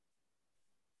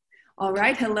All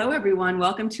right. Hello, everyone.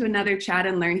 Welcome to another Chat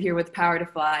and Learn here with Power to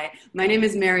Fly. My name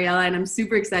is Mariella, and I'm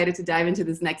super excited to dive into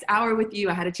this next hour with you.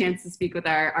 I had a chance to speak with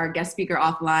our guest speaker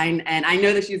offline, and I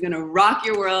know that she's going to rock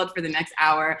your world for the next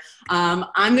hour.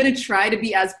 I'm going to try to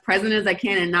be as present as I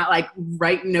can and not like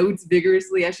write notes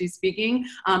vigorously as she's speaking,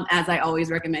 as I always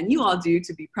recommend you all do,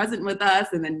 to be present with us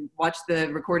and then watch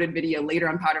the recorded video later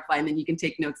on Power to Fly, and then you can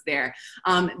take notes there.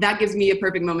 That gives me a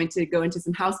perfect moment to go into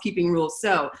some housekeeping rules.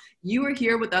 So you are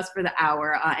here with us for the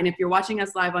hour. And if you're watching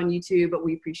us live on YouTube,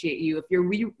 we appreciate you. If you're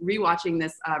re-watching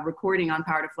this recording on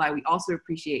Power to Fly, we also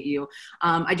appreciate you.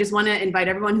 I just want to invite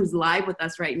everyone who's live with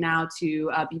us right now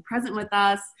to be present with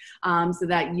us so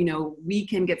that, we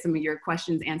can get some of your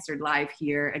questions answered live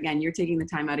here. Again, you're taking the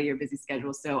time out of your busy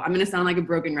schedule. So I'm going to sound like a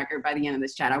broken record by the end of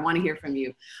this chat. I want to hear from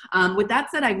you. With that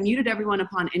said, I've muted everyone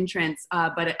upon entrance,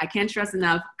 but I can't stress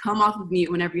enough, come off of mute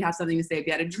whenever you have something to say. If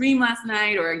you had a dream last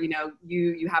night or,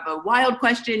 you have a wild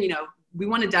question, we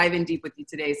want to dive in deep with you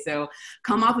today. So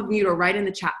come off of mute or write in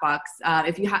the chat box.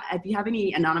 If you have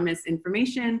any anonymous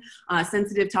information,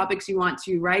 sensitive topics you want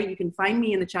to write, you can find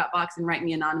me in the chat box and write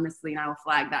me anonymously, and I will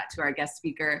flag that to our guest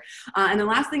speaker. And the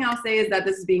last thing I'll say is that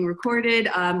this is being recorded.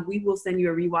 We will send you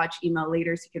a rewatch email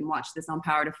later so you can watch this on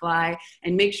Power to Fly,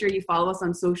 and make sure you follow us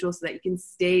on social so that you can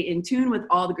stay in tune with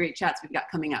all the great chats we've got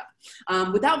coming up.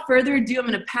 Without further ado, I'm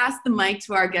going to pass the mic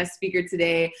to our guest speaker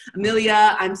today.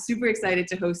 Amelia, I'm super excited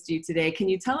to host you today. Can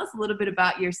you tell us a little bit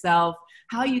about yourself,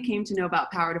 how you came to know about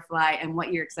Power to Fly, and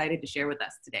what you're excited to share with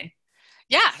us today?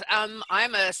 Yeah,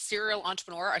 I'm a serial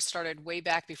entrepreneur. I started way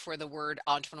back before the word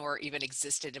entrepreneur even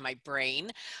existed in my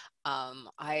brain.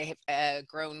 I have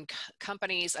grown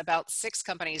companies, about 6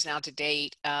 companies now to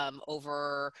date,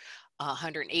 over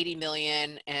 180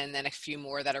 million, and then a few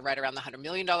more that are right around the $100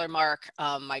 million mark.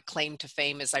 My claim to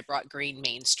fame is I brought green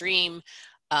mainstream.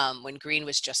 When green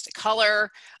was just a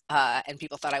color, and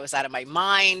people thought I was out of my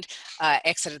mind,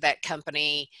 exited that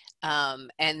company,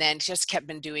 and then just kept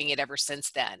been doing it ever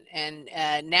since then. And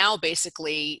now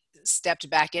basically stepped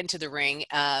back into the ring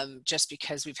just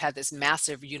because we've had this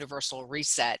massive universal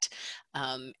reset.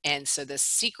 And so the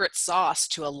secret sauce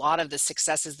to a lot of the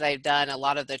successes that I've done, a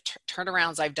lot of the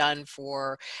turnarounds I've done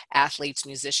for athletes,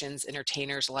 musicians,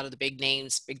 entertainers, a lot of the big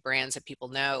names, big brands that people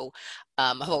know,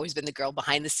 I've always been the girl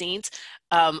behind the scenes.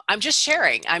 I'm just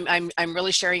sharing. I'm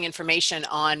really sharing information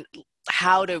on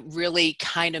how to really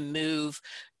kind of move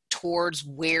towards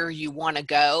where you want to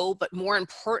go, but more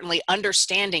importantly,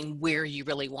 understanding where you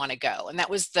really want to go. And that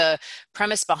was the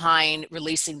premise behind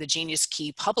releasing the Genius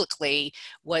Key publicly,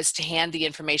 was to hand the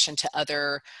information to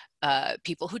other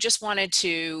people who just wanted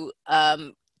to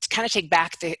kind of take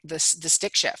back the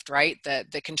stick shift, right?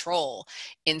 The control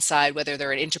inside, whether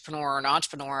they're an entrepreneur or an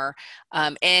entrepreneur,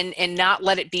 and not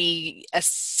let it be a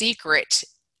secret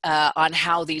on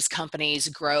how these companies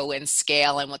grow and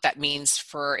scale, and what that means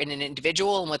for an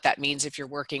individual, and what that means if you're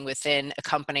working within a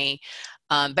company.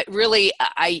 But really,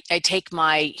 I take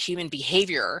my human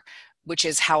behavior, which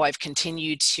is how I've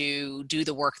continued to do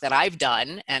the work that I've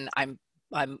done, and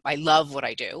I love what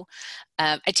I do.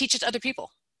 I teach it to other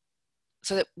people,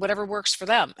 so that whatever works for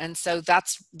them. And so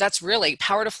that's really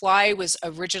Power to Fly was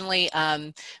originally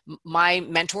my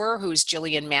mentor, who's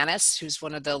Jillian Manis, who's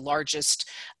one of the largest,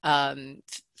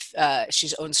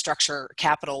 she's owned Structure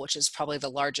Capital, which is probably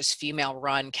the largest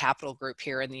female-run capital group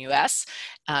here in the U.S.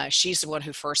 She's the one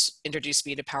who first introduced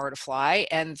me to Power to Fly,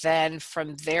 and then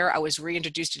from there I was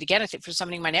reintroduced it again, I think, for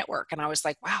somebody in my network, and I was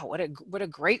like, wow, what a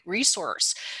great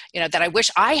resource, that I wish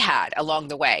I had along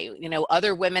the way.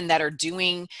 Other women that are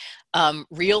doing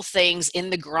real things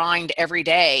in the grind every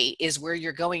day is where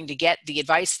you're going to get the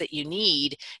advice that you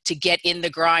need to get in the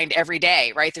grind every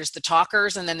day, right? There's the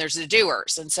talkers and then there's the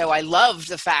doers. And so I loved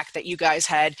the fact that you guys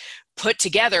had put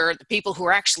together the people who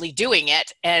are actually doing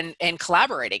it and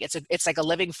collaborating. It's like a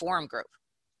living forum group.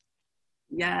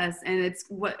 Yes, and it's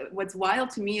what's wild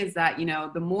to me is that,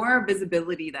 the more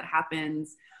visibility that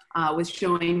happens with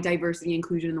showing diversity,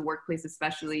 inclusion in the workplace,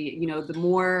 especially, the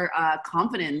more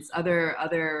confidence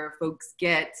other folks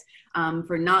get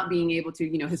for not being able to,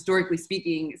 historically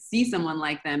speaking, see someone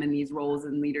like them in these roles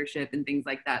in leadership and things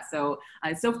like that. So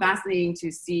it's so fascinating to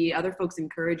see other folks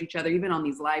encourage each other, even on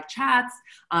these live chats,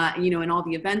 and all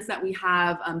the events that we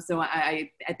have. So I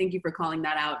thank you for calling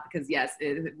that out, because yes,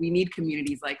 we need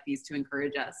communities like these to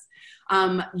encourage us.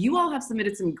 You all have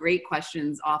submitted some great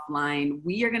questions offline.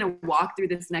 We are going to walk through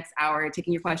this next hour,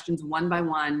 taking your questions one by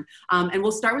one. And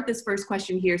we'll start with this first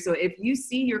question here. So if you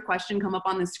see your question come up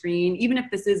on the screen, even if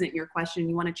this isn't your your question,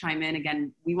 you want to chime in,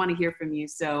 again, we want to hear from you.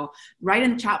 So write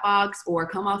in the chat box or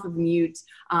come off of mute.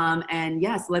 And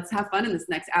yes, let's have fun in this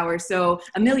next hour. So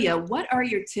Amelia, what are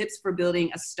your tips for building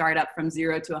a startup from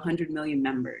 0 to 100 million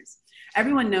members?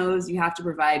 Everyone knows you have to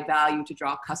provide value to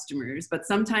draw customers, but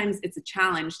sometimes it's a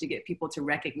challenge to get people to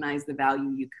recognize the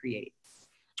value you create.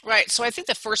 Right. So I think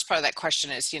the first part of that question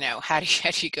is, how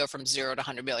do you go from 0 to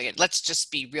 100 million? Let's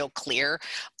just be real clear.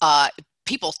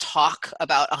 People talk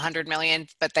about 100 million,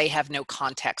 but they have no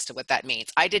context to what that means.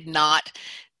 I did not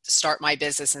start my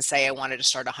business and say I wanted to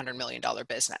start $100 million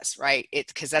business, right?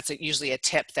 Because that's usually a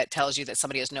tip that tells you that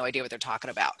somebody has no idea what they're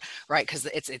talking about, right? Because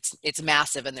it's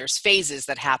massive, and there's phases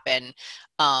that happen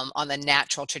on the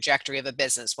natural trajectory of a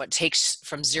business. What takes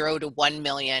from 0 to 1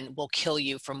 million will kill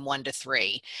you from 1 to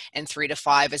 3, and 3 to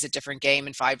 5 is a different game,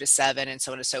 and 5 to 7, and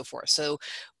so on and so forth. So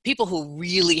people who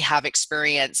really have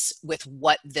experience with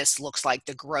what this looks like,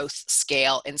 the growth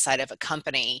scale inside of a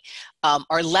company,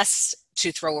 are less to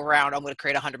throw around, I'm going to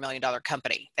create $100 million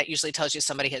company. That usually tells you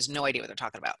somebody has no idea what they're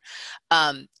talking about.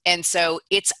 And so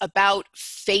it's about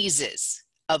phases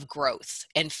of growth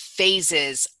and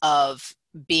phases of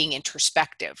being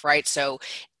introspective, right? So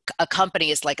a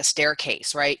company is like a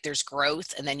staircase, right? There's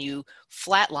growth, and then you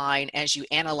flatline as you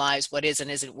analyze what is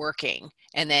and isn't working.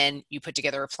 And then you put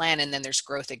together a plan, and then there's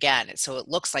growth again. And so it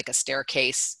looks like a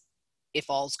staircase if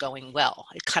all's going well.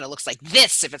 It kind of looks like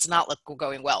this if it's not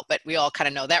going well, but we all kind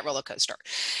of know that roller coaster.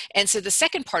 And so the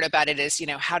second part about it is,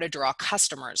 how to draw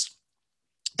customers.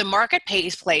 The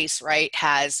marketplace, right,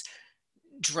 has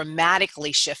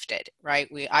dramatically shifted, right?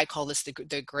 I call this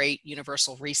the great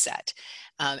universal reset.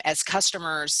 As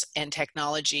customers and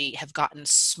technology have gotten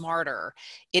smarter,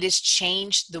 it has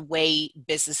changed the way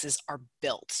businesses are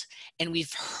built. And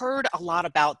we've heard a lot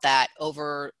about that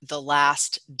over the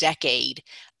last decade.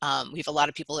 We have a lot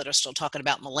of people that are still talking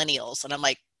about millennials. And I'm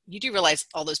like, you do realize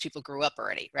all those people grew up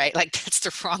already, right? Like, that's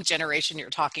the wrong generation you're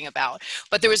talking about.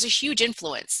 But there was a huge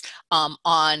influence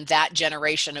on that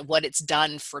generation of what it's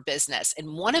done for business.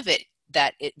 And one of it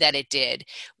that it did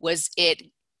was it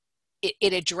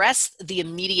addressed the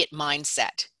immediate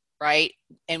mindset, right?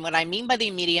 And what I mean by the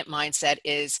immediate mindset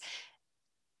is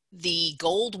the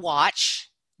gold watch,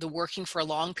 the working for a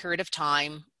long period of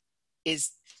time,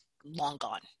 is long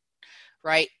gone.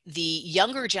 Right? The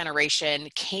younger generation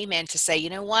came in to say,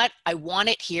 you know what? I want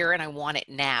it here and I want it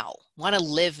now. I want to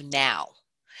live now.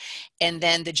 And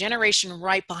then the generation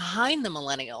right behind the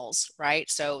millennials, right?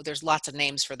 So there's lots of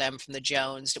names for them, from the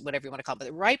Jones to whatever you want to call them,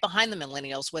 but right behind the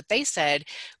millennials, what they said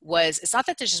was, it's not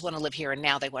that they just want to live here and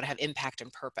now, they want to have impact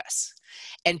and purpose.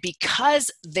 And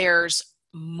because there's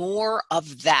more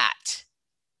of that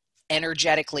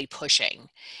energetically pushing,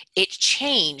 it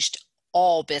changed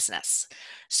all business.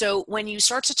 So when you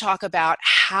start to talk about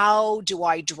how do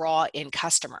I draw in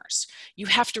customers, you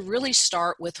have to really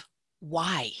start with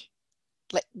why.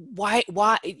 Like,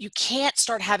 why you can't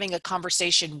start having a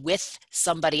conversation with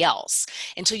somebody else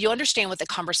until you understand what the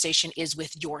conversation is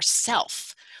with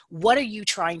yourself. What are you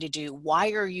trying to do?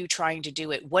 Why are you trying to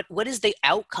do it? What is the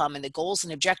outcome and the goals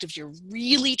and objectives you're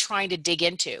really trying to dig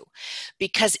into?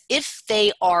 Because if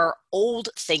they are old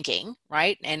thinking,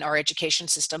 right, and our education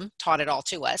system taught it all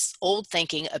to us, old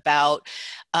thinking about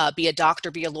be a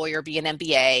doctor, be a lawyer, be an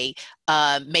MBA,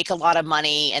 make a lot of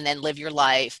money, and then live your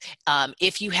life.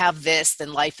 If you have this,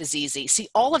 then life is easy. See,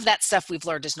 all of that stuff we've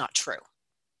learned is not true.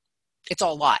 It's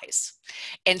all lies.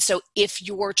 And so if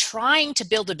you're trying to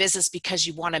build a business because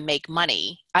you want to make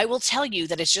money, I will tell you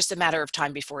that it's just a matter of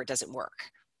time before it doesn't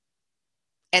work.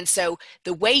 And so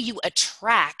the way you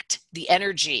attract the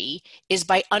energy is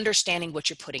by understanding what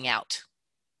you're putting out.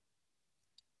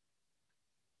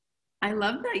 I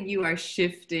love that you are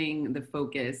shifting the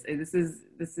focus. This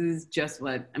is just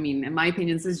what, I mean, in my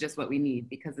opinion, this is just what we need,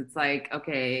 because it's like,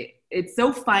 okay, it's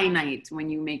so finite when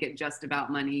you make it just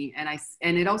about money.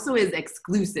 And it also is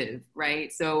exclusive,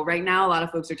 right? So right now, a lot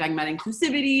of folks are talking about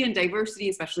inclusivity and diversity,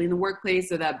 especially in the workplace,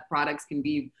 so that products can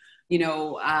be,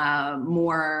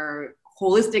 more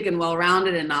holistic and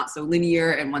well-rounded and not so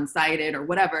linear and one-sided or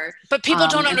whatever. But people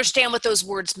don't understand what those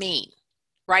words mean.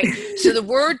 Right? So the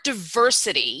word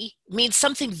diversity means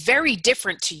something very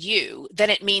different to you than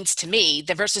it means to me,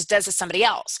 versus does to somebody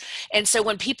else. And so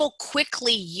when people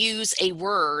quickly use a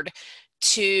word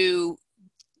to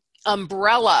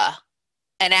umbrella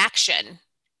an action,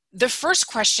 the first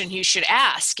question you should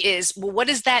ask is, well, what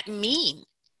does that mean?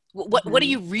 What are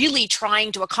you really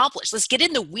trying to accomplish? Let's get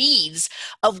in the weeds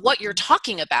of what you're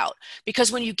talking about.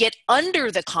 Because when you get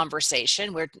under the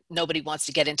conversation where nobody wants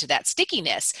to get into that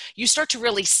stickiness, you start to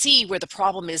really see where the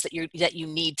problem is that you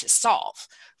need to solve,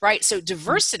 right? So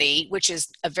diversity, which is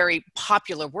a very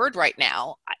popular word right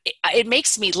now, it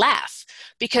makes me laugh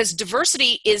because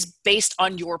diversity is based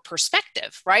on your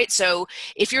perspective, right? So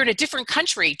if you're in a different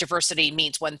country, diversity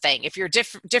means one thing. If you're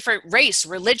different race,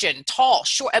 religion, tall,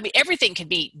 short, I mean, everything can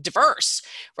be diverse,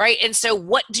 right? And so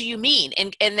what do you mean?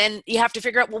 And then you have to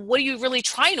figure out, well, what are you really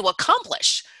trying to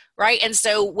accomplish, right? And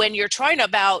so when you're talking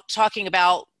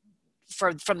about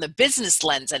from the business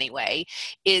lens anyway,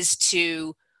 is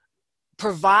to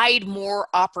provide more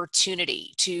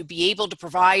opportunity, to be able to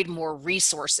provide more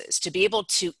resources, to be able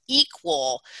to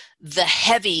equal the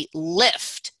heavy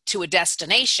lift to a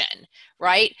destination,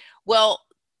 right? Well,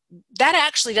 that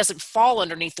actually doesn't fall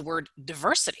underneath the word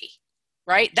diversity,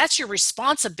 right? That's your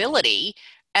responsibility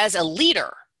as a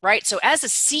leader, right? So as a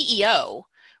CEO,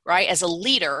 right, as a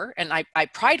leader, and I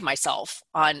pride myself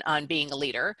on being a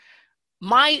leader,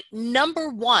 my number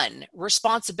one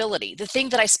responsibility, the thing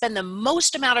that I spend the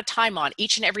most amount of time on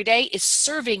each and every day, is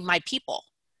serving my people.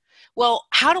 Well,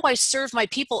 how do I serve my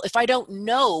people if I don't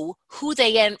know who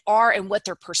they are and what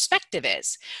their perspective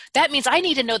is? That means I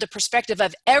need to know the perspective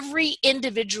of every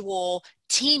individual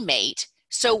teammate.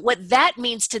 So what that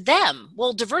means to them,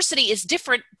 well, diversity is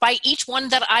different by each one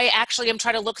that I actually am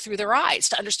trying to look through their eyes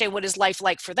to understand what is life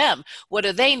like for them. What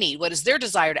do they need? What is their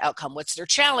desired outcome? What's their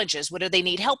challenges? What do they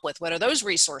need help with? What are those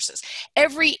resources?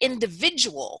 Every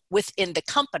individual within the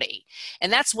company.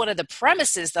 And that's one of the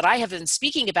premises that I have been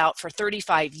speaking about for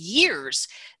 35 years,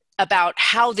 about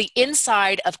how the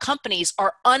inside of companies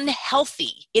are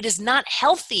unhealthy. It is not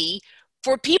healthy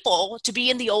for people to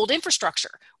be in the old infrastructure.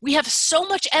 We have so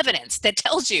much evidence that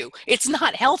tells you it's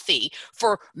not healthy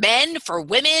for men, for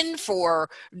women, for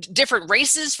different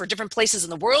races, for different places in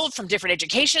the world, from different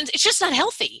educations. It's just not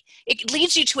healthy. It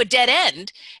leads you to a dead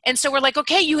end. And so we're like,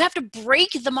 okay, you have to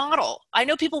break the model. I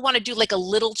know people want to do like a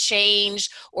little change,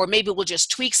 or maybe we'll just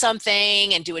tweak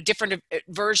something and do a different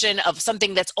version of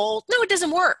something that's old. No, it doesn't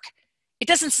work. It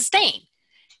doesn't sustain.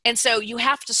 And so you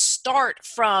have to start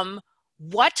from,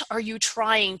 what are you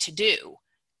trying to do?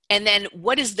 And then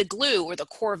what is the glue or the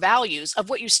core values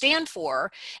of what you stand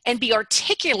for, and be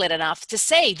articulate enough to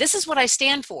say, this is what I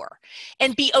stand for,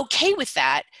 and be okay with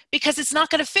that, because it's not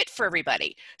going to fit for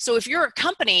everybody. So if you're a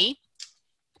company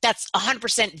that's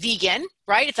 100% vegan,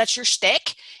 right? If that's your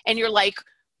shtick, and you're like,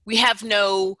 we have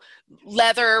no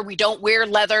leather, we don't wear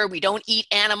leather, we don't eat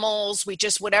animals, we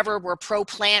just whatever, we're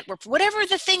pro-plant, whatever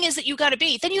the thing is that you got to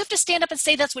be, then you have to stand up and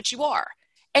say that's what you are.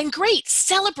 And great,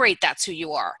 celebrate that's who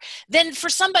you are. Then for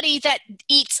somebody that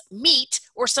eats meat,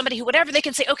 or somebody who whatever, they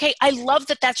can say, okay, I love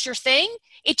that that's your thing.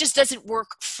 It just doesn't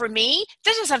work for me. It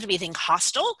doesn't have to be anything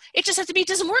hostile. It just has to be, it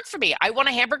doesn't work for me. I want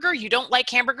a hamburger. You don't like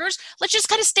hamburgers. Let's just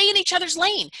kind of stay in each other's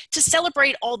lane to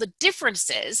celebrate all the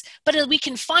differences, but we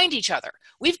can find each other.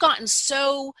 We've gotten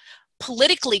so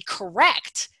politically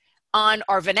correct on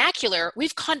our vernacular,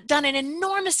 we've done an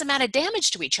enormous amount of damage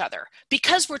to each other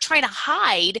because we're trying to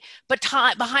hide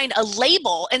behind a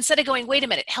label instead of going, wait a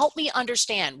minute, help me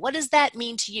understand. What does that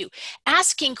mean to you?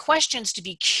 Asking questions to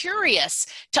be curious,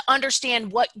 to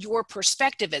understand what your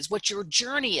perspective is, what your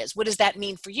journey is. What does that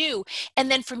mean for you?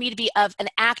 And then for me to be of an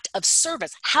act of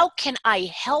service. How can I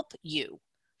help you?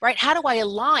 Right? How do I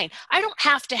align? I don't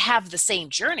have to have the same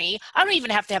journey. I don't even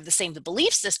have to have the same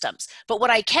belief systems. But what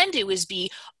I can do is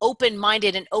be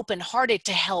open-minded and open-hearted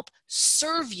to help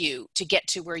serve you to get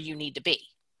to where you need to be.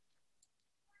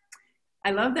 I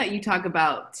love that you talk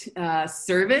about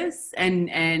service,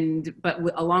 but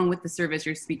along with the service,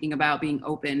 you're speaking about being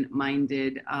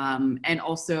open-minded, and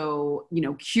also,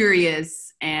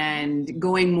 curious and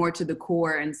going more to the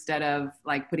core instead of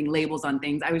like putting labels on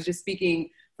things. I was just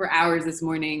speaking for hours this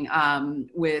morning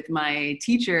with my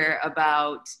teacher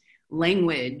about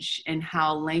language, and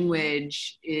how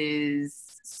language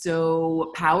is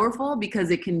so powerful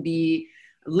because it can be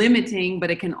limiting, but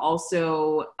it can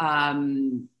also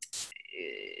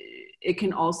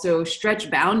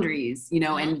stretch boundaries,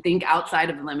 and think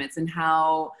outside of the limits. And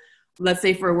how, let's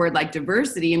say for a word like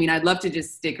diversity, I mean, I'd love to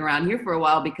just stick around here for a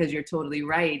while, because you're totally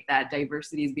right that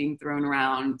diversity is being thrown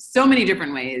around so many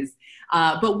different ways.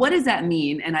 But what does that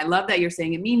mean? And I love that you're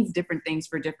saying it means different things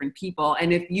for different people.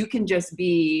 And if you can just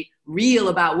be real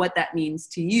about what that means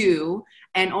to you,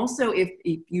 and also if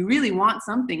you really want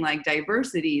something like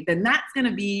diversity, then that's going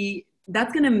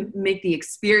to make the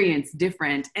experience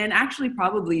different, and actually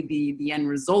probably the end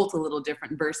result a little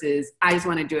different, versus I just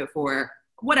want to do it for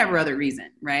whatever other reason,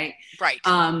 right? Right.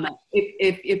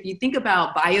 If you think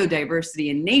about biodiversity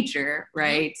in nature,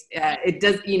 right, it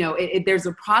does, there's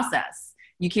a process.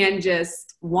 You can't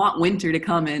just want winter to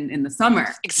come in the summer.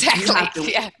 You Exactly. have to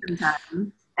wait Yeah.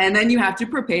 sometime, and then you have to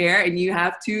prepare, and you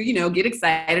have to, get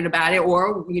excited about it,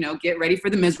 or, get ready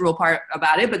for the miserable part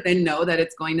about it, but then know that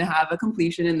it's going to have a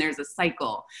completion and there's a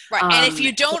cycle. Right. And if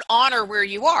you don't honor where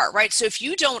you are, right? So if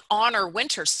you don't honor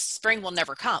winter, spring will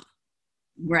never come.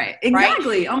 Right. Right.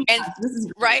 Exactly. Oh my And gosh, this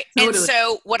is right. totally. And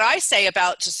so what I say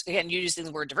about, just again, using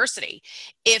the word diversity,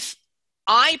 if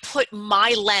I put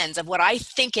my lens of what I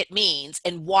think it means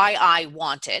and why I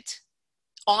want it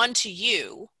onto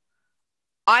you,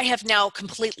 I have now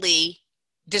completely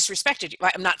disrespected you.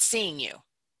 Right? I'm not seeing you.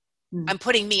 I'm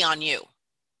putting me on you.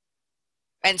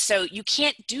 And so you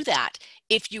can't do that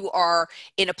if you are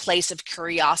in a place of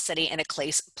curiosity and a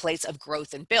place of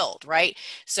growth and build, right?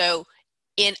 So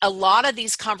in a lot of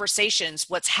these conversations,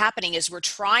 what's happening is we're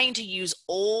trying to use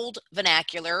old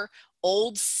vernacular,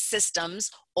 old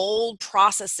systems, old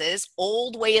processes,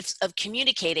 old way of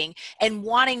communicating, and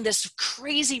wanting this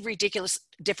crazy, ridiculous,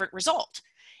 different result.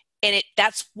 And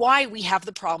that's why we have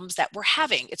the problems that we're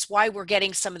having. It's why we're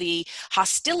getting some of the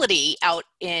hostility out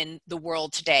in the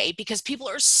world today, because people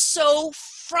are so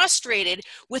frustrated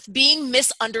with being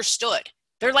misunderstood.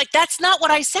 They're like, that's not what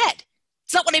I said.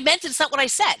 It's not what I meant. It's not what I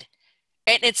said.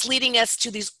 And it's leading us to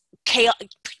these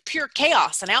pure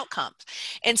chaos and outcomes.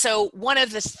 And so one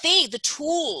of the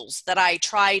tools that I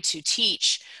try to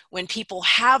teach when people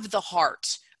have the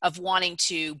heart of wanting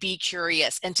to be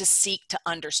curious and to seek to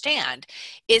understand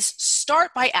is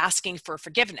start by asking for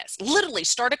forgiveness. Literally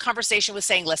start a conversation with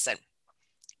saying, listen,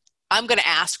 I'm going to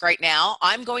ask right now,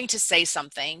 I'm going to say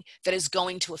something that is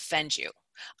going to offend you.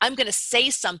 I'm going to say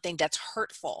something that's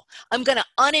hurtful. I'm going to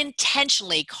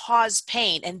unintentionally cause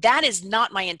pain. And that is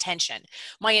not my intention.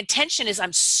 My intention is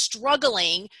I'm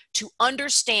struggling to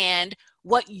understand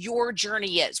what your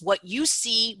journey is, what you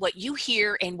see, what you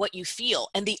hear, and what you feel.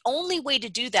 And the only way to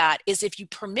do that is if you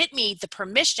permit me the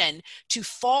permission to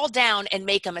fall down and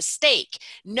make a mistake,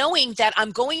 knowing that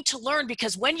I'm going to learn,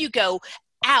 because when you go,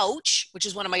 ouch, which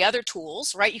is one of my other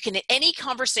tools, right? You can, in any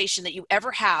conversation that you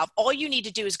ever have, all you need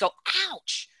to do is go,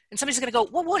 ouch. And somebody's going to go,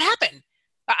 well, what happened?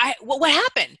 What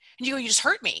happened? And you go, you just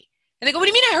hurt me. And they go, what do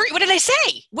you mean I hurt you? What did I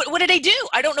say? What did I do?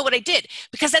 I don't know what I did,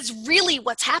 because that's really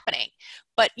what's happening.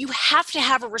 But you have to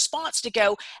have a response to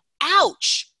go,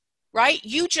 ouch, right?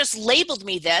 You just labeled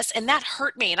me this and that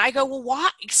hurt me. And I go, well, why?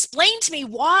 Explain to me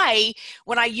why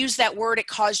when I use that word, it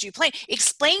caused you pain.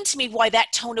 Explain to me why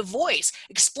that tone of voice.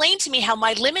 Explain to me how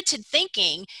my limited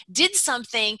thinking did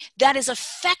something that is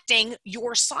affecting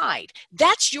your side.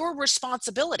 That's your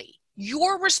responsibility.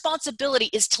 Your responsibility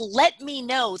is to let me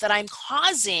know that I'm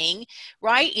causing,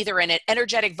 right, either an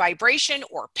energetic vibration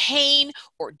or pain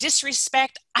or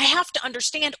disrespect. I have to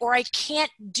understand, or I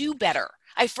can't do better.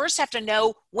 I first have to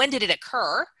know, when did it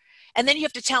occur? And then you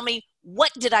have to tell me,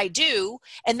 what did I do?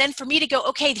 And then for me to go,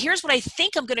 okay, here's what I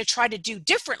think I'm going to try to do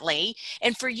differently.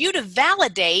 And for you to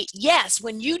validate, yes,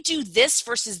 when you do this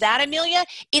versus that, Amelia,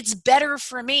 it's better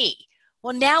for me.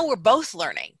 Well, now we're both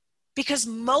learning, because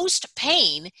most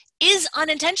pain is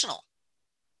unintentional,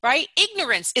 right?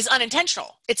 Ignorance is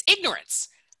unintentional. It's ignorance.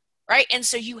 Right? And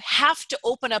so you have to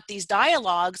open up these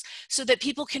dialogues so that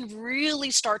people can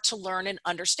really start to learn and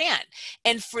understand.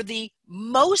 And for the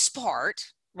most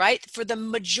part, right, for the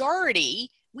majority,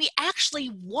 we actually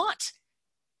want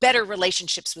better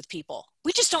relationships with people.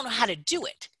 We just don't know how to do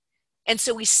it. And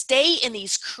so we stay in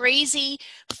these crazy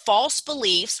false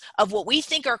beliefs of what we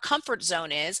think our comfort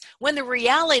zone is, when the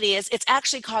reality is it's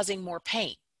actually causing more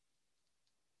pain.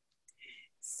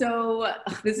 So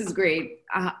this is great.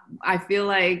 I feel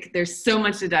like there's so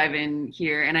much to dive in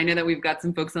here. And I know that we've got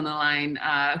some folks on the line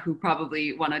who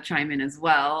probably want to chime in as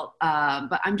well.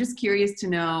 But I'm just curious to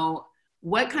know,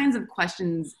 what kinds of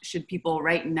questions should people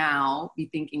right now be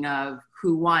thinking of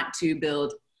who want to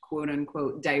build quote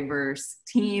unquote diverse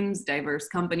teams, diverse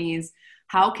companies?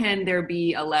 How can there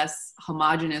be a less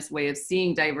homogenous way of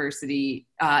seeing diversity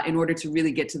in order to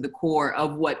really get to the core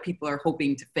of what people are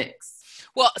hoping to fix?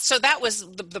 Well, so that was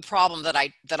the problem that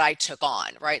I took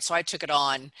on, right? So I took it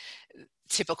on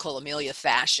typical Amelia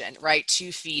fashion, right?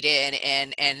 2 feet in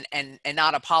and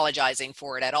not apologizing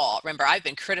for it at all. Remember, I've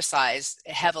been criticized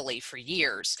heavily for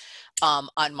years on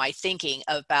my thinking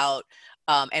about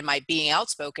and my being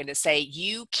outspoken to say,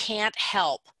 you can't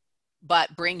help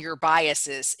but bring your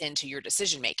biases into your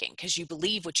decision making because you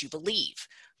believe what you believe,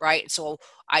 right? So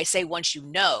I say, once you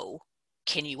know,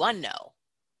 can you unknow?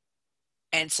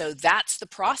 And so that's the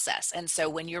process. And so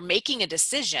when you're making a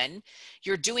decision,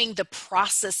 you're doing the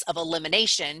process of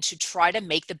elimination to try to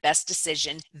make the best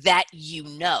decision that you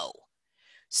know.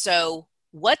 So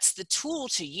what's the tool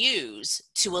to use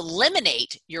to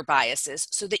eliminate your biases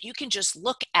so that you can just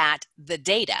look at the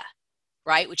data,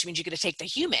 right? Which means you're going to take the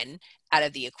human out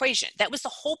of the equation. That was the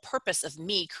whole purpose of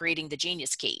me creating the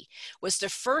Genius Key, was to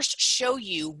first show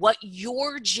you what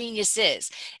your genius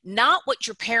is, not what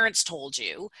your parents told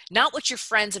you, not what your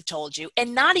friends have told you,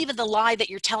 and not even the lie that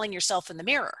you're telling yourself in the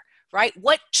mirror, right?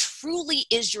 What truly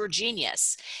is your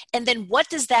genius? And then what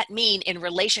does that mean in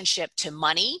relationship to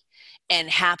money and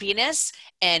happiness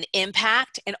and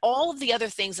impact and all of the other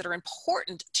things that are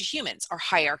important to humans, our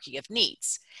hierarchy of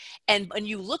needs? And when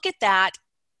you look at that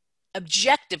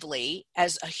objectively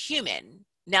as a human,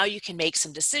 now you can make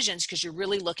some decisions because you're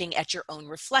really looking at your own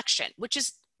reflection, which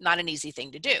is not an easy thing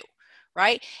to do,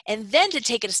 right? And then to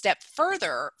take it a step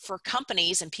further for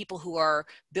companies and people who are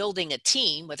building a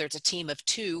team, whether it's a team of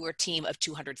 2 or a team of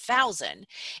 200,000,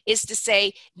 is to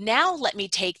say, now let me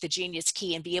take the Genius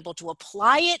Key and be able to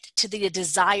apply it to the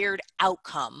desired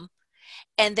outcome.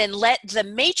 And then let the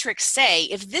matrix say,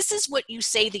 if this is what you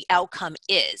say the outcome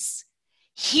is,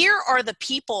 here are the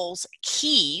people's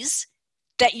keys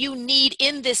that you need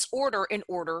in this order in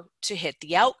order to hit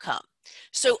the outcome.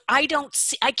 So I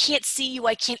can't see you.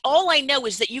 All I know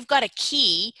is that you've got a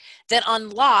key that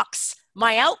unlocks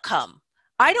my outcome.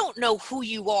 I don't know who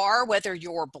you are, whether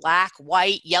you're black,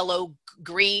 white, yellow,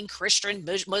 green, Christian,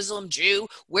 Muslim, Jew,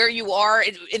 where you are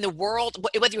in the world,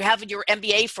 whether you have your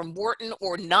MBA from Wharton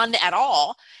or none at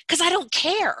all, because I don't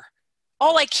care.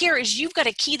 All I care is you've got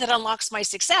a key that unlocks my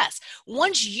success.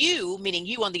 Once you, meaning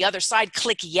you on the other side,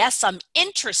 click yes, I'm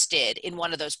interested in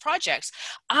one of those projects,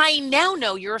 I now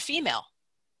know you're a female.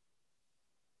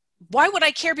 Why would I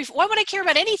care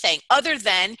about anything other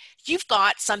than you've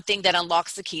got something that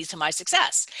unlocks the keys to my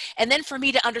success? And then for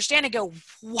me to understand and go,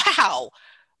 wow,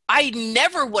 I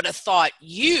never would have thought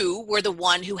you were the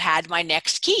one who had my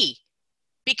next key,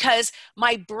 because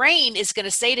my brain is going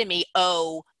to say to me,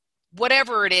 oh,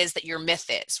 whatever it is that your myth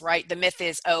is, right? The myth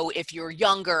is, oh, if you're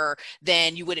younger,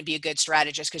 then you wouldn't be a good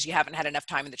strategist because you haven't had enough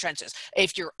time in the trenches.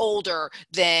 If you're older,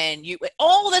 then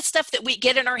all that stuff that we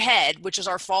get in our head, which is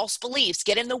our false beliefs,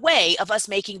 get in the way of us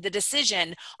making the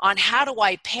decision on how do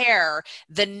I pair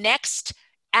the next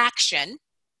action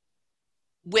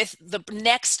with the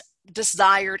next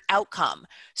desired outcome,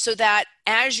 so that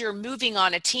as you're moving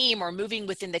on a team or moving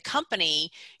within the company,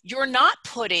 you're not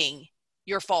putting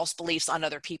your false beliefs on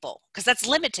other people, because that's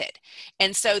limited.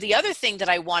 And so the other thing that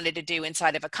I wanted to do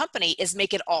inside of a company is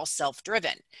make it all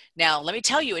self-driven. Now, let me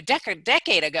tell you, a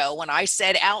decade ago, when I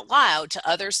said out loud to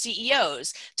other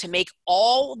CEOs to make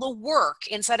all the work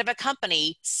inside of a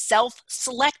company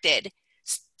self-selected,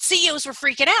 CEOs were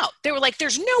freaking out. They were like,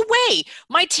 there's no way.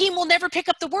 My team will never pick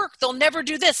up the work. They'll never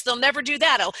do this. They'll never do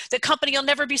that. The company will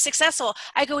never be successful.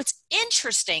 I go, it's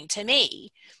interesting to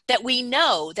me that we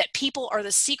know that people are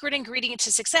the secret ingredient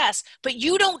to success, but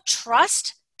you don't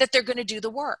trust that they're going to do the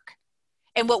work.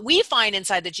 And what we find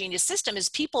inside the Genius system is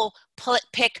people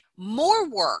pick more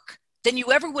work than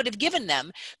you ever would have given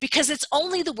them because it's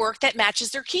only the work that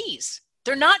matches their keys.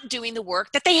 They're not doing the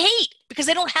work that they hate because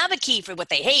they don't have a key for what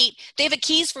they hate. They have a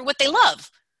keys for what they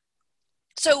love.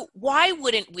 So why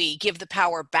wouldn't we give the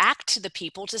power back to the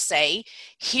people to say,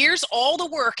 here's all the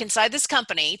work inside this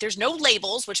company. There's no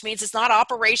labels, which means it's not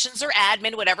operations or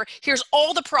admin, whatever. Here's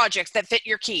all the projects that fit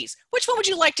your keys. Which one would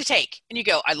you like to take? And you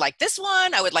go, I'd like this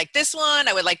one. I would like this one.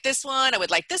 I would like this one. I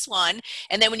would like this one.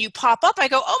 And then when you pop up, I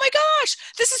go, oh my gosh,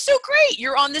 this is so great.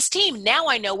 You're on this team. Now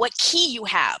I know what key you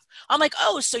have. I'm like,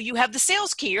 oh, so you have the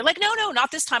sales key. You're like, no, not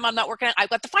this time. I'm not working. I've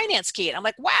got the finance key. And I'm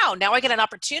like, wow, now I get an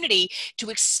opportunity to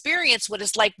experience what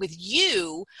it's like with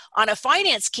you on a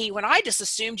finance key when I just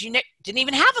assumed you didn't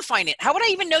even have a finance. How would I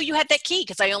even know you had that key?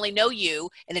 Because I only know you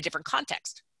in a different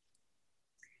context.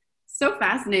 So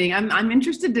fascinating. I'm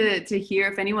interested to hear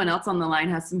if anyone else on the line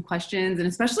has some questions, and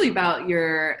especially about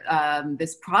your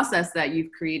this process that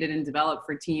you've created and developed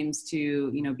for teams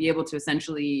to be able to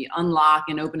essentially unlock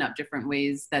and open up different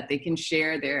ways that they can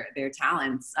share their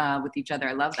talents with each other.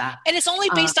 I love that. And it's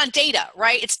only based on data,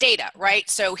 right? It's data, right?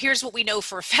 So here's what we know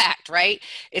for a fact, right?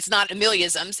 It's not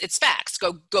Amelisms, it's facts.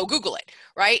 Go Google it,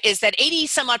 right? Is that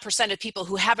 80% of people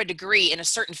who have a degree in a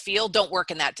certain field don't work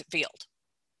in that field.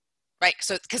 Right.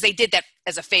 So because they did that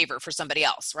as a favor for somebody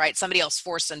else, right? Somebody else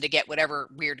forced them to get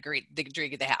whatever weird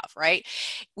degree they have, right?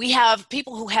 We have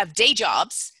people who have day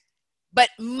jobs, but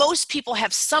most people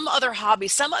have some other hobby,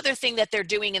 some other thing that they're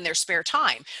doing in their spare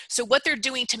time. So what they're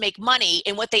doing to make money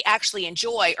and what they actually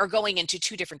enjoy are going into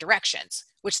two different directions,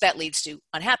 which that leads to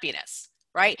unhappiness.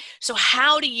 right? So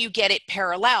how do you get it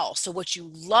parallel? So what you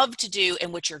love to do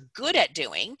and what you're good at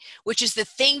doing, which is the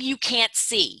thing you can't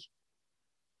see,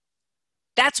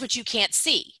 that's what you can't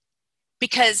see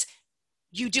because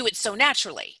you do it so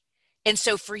naturally. And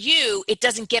so for you, it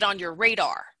doesn't get on your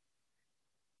radar,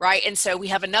 right? And so we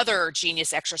have another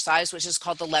genius exercise, which is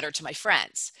called the letter to my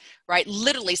friends, right?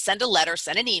 Literally send a letter,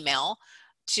 send an email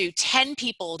to 10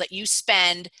 people that you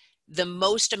spend the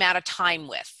most amount of time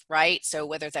with, right? So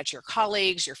whether that's your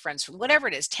colleagues, your friends, from whatever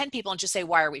it is, 10 people, and just say,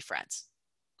 why are we friends?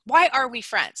 Why are we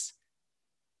friends?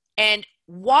 And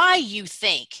why you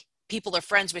think people are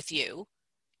friends with you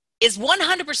is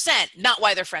 100% not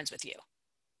why they're friends with you.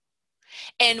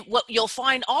 And what you'll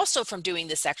find also from doing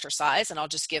this exercise, and I'll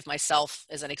just give myself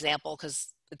as an example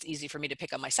because it's easy for me to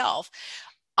pick on myself.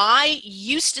 I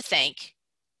used to think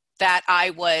that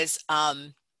I was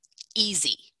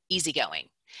easygoing.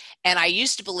 And I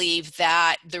used to believe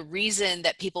that the reason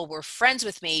that people were friends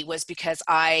with me was because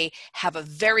I have a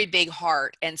very big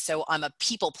heart. And so I'm a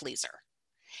people pleaser.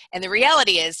 And the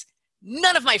reality is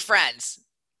none of my friends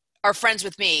are friends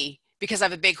with me because I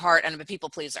have a big heart and I'm a people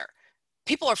pleaser.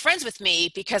 People are friends with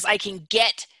me because I can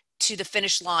get to the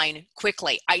finish line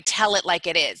quickly. I tell it like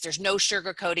it is. There's no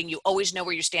sugarcoating. You always know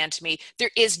where you stand to me.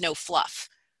 There is no fluff,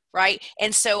 right?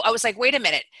 And so I was like, wait a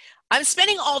minute. I'm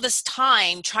spending all this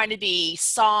time trying to be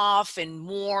soft and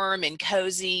warm and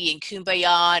cozy and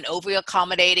kumbaya and overly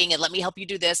accommodating and let me help you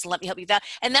do this and let me help you that.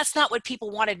 And that's not what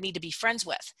people wanted me to be friends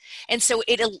with. And so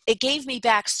it gave me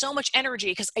back so much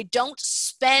energy because I don't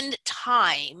spend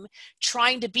time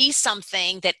trying to be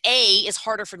something that A, is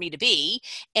harder for me to be,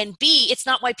 and B, it's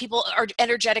not why people are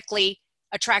energetically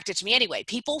attracted to me anyway.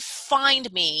 People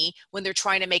find me when they're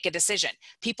trying to make a decision.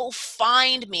 People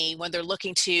find me when they're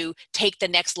looking to take the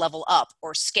next level up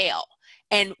or scale.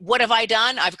 And what have I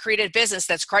done? I've created a business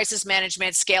that's crisis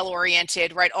management, scale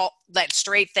oriented, right? All that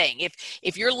straight thing.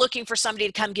 If you're looking for somebody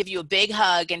to come give you a big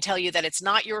hug and tell you that it's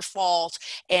not your fault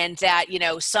and that, you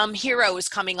know, some hero is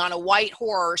coming on a white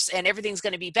horse and everything's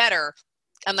going to be better,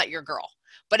 I'm not your girl.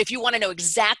 But if you want to know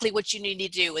exactly what you need to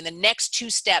do in the next 2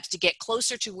 steps to get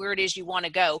closer to where it is you want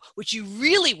to go, which you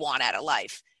really want out of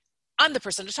life, I'm the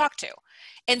person to talk to.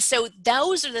 And so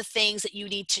those are the things that you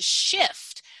need to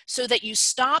shift so that you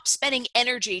stop spending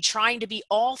energy trying to be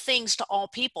all things to all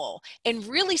people and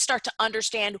really start to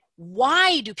understand,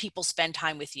 why do people spend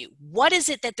time with you? What is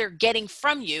it that they're getting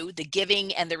from you, the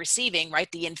giving and the receiving, right?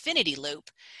 The infinity loop.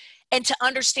 And to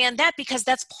understand that, because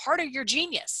that's part of your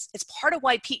genius. It's part of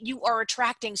why you are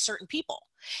attracting certain people.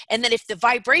 And then if the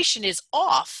vibration is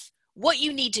off, what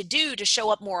you need to do to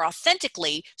show up more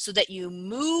authentically so that you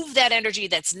move that energy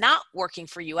that's not working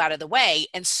for you out of the way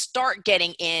and start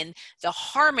getting in the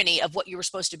harmony of what you were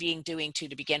supposed to be doing to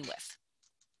begin with.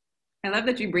 I love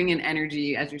that you bring in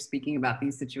energy as you're speaking about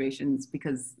these situations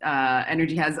because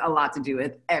energy has a lot to do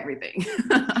with everything.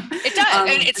 It does.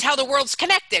 And it's how the world's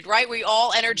connected, right? We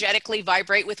all energetically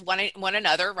vibrate with one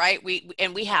another, right?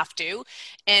 We have to.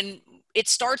 And it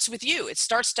starts with you. It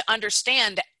starts to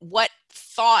understand what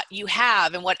thought you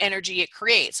have and what energy it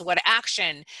creates, what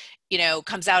action, you know,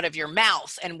 comes out of your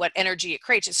mouth and what energy it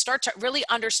creates. It starts to really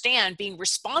understand being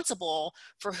responsible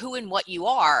for who and what you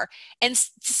are and to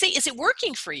say, is it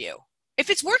working for you? If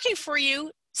it's working for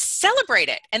you, celebrate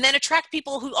it and then attract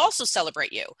people who also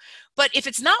celebrate you. But if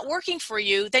it's not working for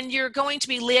you, then you're going to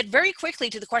be led very quickly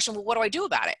to the question, well, what do I do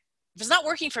about it? If it's not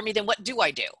working for me, then what do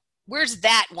I do? Where's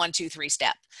that 1, 2, 3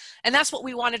 step? And that's what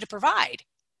we wanted to provide.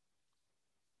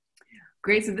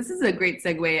 Great. So this is a great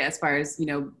segue as far as, you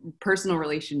know, personal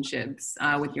relationships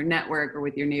with your network or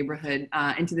with your neighborhood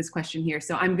into this question here.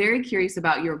 So I'm very curious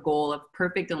about your goal of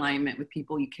perfect alignment with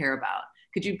people you care about.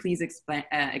 Could you please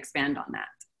expand on that?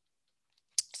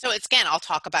 So it's, again, I'll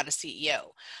talk about a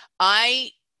CEO. I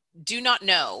do not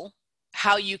know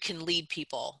how you can lead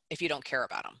people if you don't care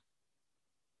about them.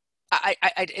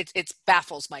 It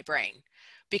baffles my brain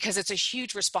because it's a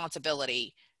huge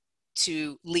responsibility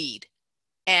to lead.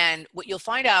 And what you'll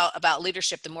find out about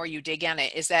leadership, the more you dig in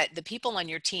it, is that the people on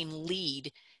your team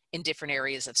lead in different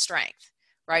areas of strength,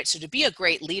 right? So to be a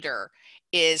great leader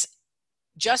is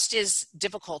just as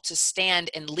difficult to stand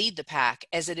and lead the pack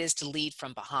as it is to lead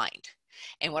from behind.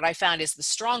 And what I found is the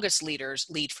strongest leaders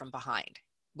lead from behind,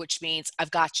 which means I've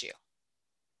got you.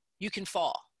 You can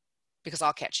fall because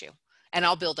I'll catch you and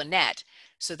I'll build a net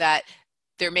so that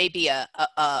there may be a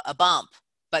bump,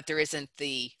 but there isn't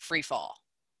the free fall.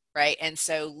 Right. And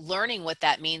so learning what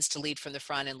that means to lead from the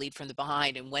front and lead from the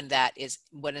behind and when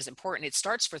is important, it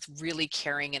starts with really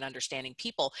caring and understanding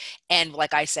people. And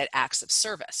like I said, acts of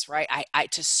service, right?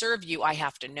 To serve you, I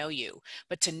have to know you,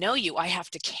 but to know you, I have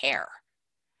to care.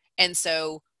 And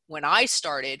so when I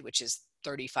started, which is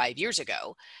 35 years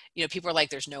ago. People are like,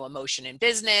 there's no emotion in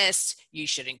business. You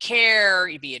shouldn't care.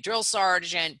 You be a drill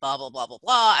sergeant, blah, blah, blah, blah,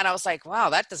 blah. And I was like, wow,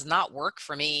 that does not work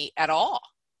for me at all.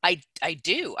 I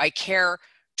do. I care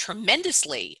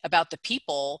tremendously about the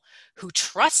people who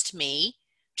trust me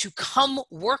to come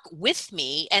work with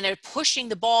me and are pushing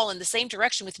the ball in the same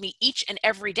direction with me each and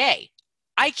every day.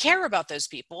 I care about those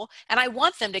people and I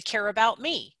want them to care about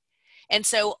me. And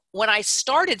so when I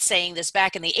started saying this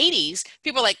back in the 80s,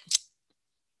 people were like,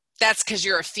 that's because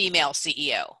you're a female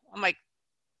CEO. I'm like,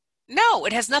 no,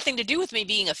 it has nothing to do with me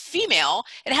being a female.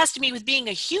 It has to do with being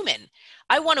a human.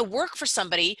 I want to work for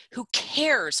somebody who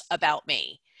cares about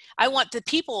me. I want the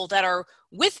people that are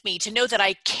with me to know that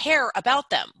I care about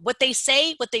them. What they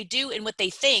say, what they do, and what they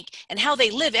think, and how they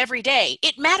live every day,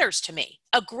 it matters to me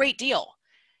a great deal.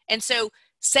 And so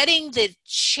setting the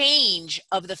change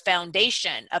of the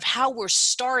foundation of how we're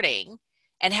starting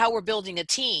and how we're building a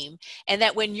team, and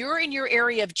that when you're in your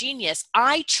area of genius,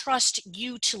 I trust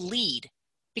you to lead,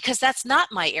 because that's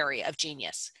not my area of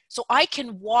genius. So I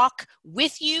can walk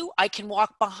with you, I can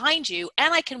walk behind you,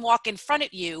 and I can walk in front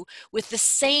of you with the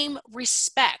same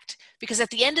respect, because at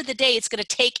the end of the day, it's going to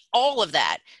take all of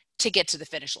that to get to the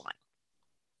finish line.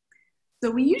 So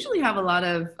we usually have a lot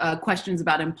of questions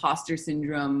about imposter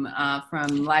syndrome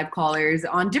from live callers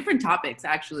on different topics,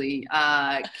 actually.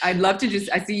 I'd love to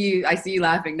I see you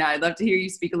laughing now. I'd love to hear you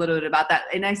speak a little bit about that.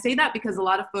 And I say that because a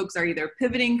lot of folks are either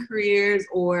pivoting careers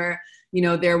or,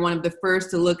 they're one of the first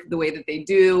to look the way that they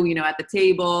do, at the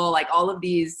table, like all of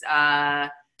these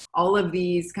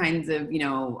kinds of,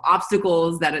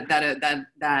 obstacles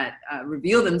that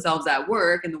reveal themselves at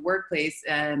work in the workplace,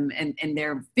 and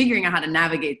they're figuring out how to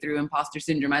navigate through imposter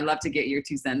syndrome. I'd love to get your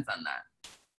 2 cents on that.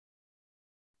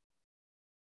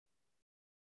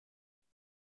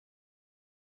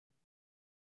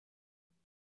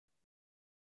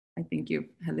 I think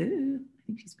hello? I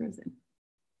think she's frozen.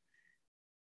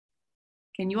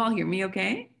 Can you all hear me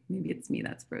okay? Maybe it's me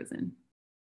that's frozen.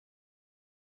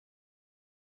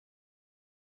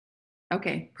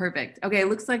 Okay, perfect. Okay, it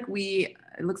looks like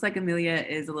Amelia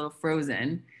is a little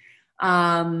frozen.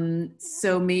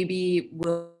 So maybe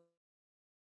we'll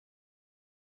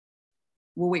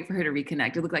wait for her to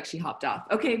reconnect. It looked like she hopped off.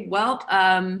 Okay, well,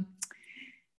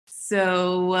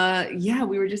 yeah,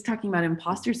 we were just talking about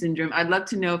imposter syndrome. I'd love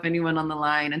to know if anyone on the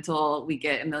line, until we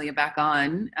get Amelia back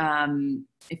on,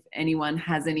 if anyone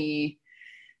has any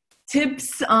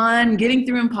tips on getting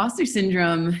through imposter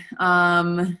syndrome.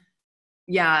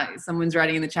 Yeah, someone's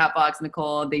writing in the chat box,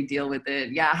 Nicole, they deal with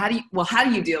it. Yeah, how do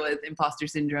you deal with imposter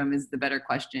syndrome is the better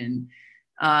question.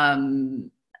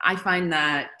 I find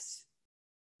that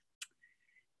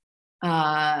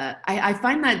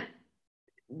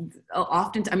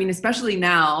often, especially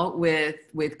now with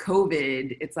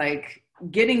COVID, it's like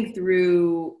getting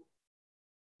through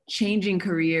changing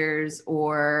careers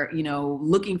or,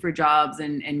 looking for jobs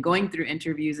and going through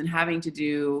interviews and having to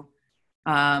do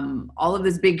all of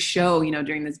this big show,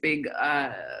 during this big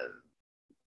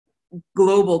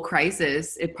global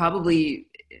crisis. It probably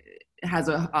has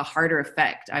a harder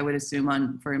effect, I would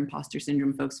assume, for imposter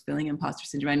syndrome folks feeling imposter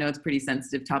syndrome. I know it's a pretty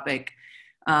sensitive topic.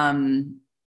 But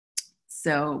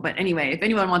anyway, if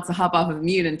anyone wants to hop off of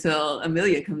mute until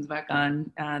Amelia comes back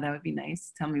on, that would be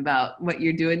nice. Tell me about what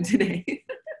you're doing today.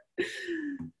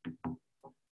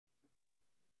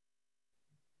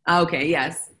 Okay,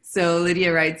 yes. So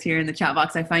Lydia writes here in the chat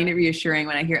box, I find it reassuring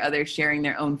when I hear others sharing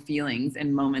their own feelings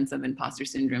in moments of imposter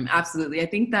syndrome. Absolutely. I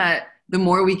think that the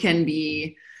more we can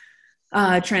be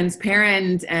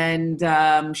transparent and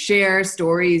share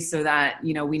stories so that,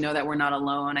 we know that we're not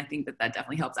alone, I think that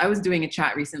definitely helps. I was doing a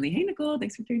chat recently. Hey, Nicole,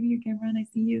 thanks for turning your camera on. I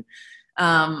see you.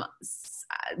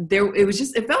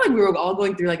 It felt like we were all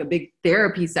going through like a big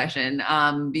therapy session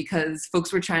because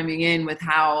folks were chiming in with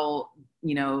how,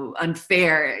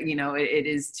 unfair, it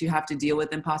is to have to deal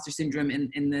with imposter syndrome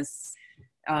in this,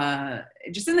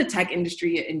 just in the tech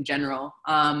industry in general.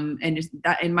 And just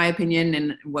that, in my opinion,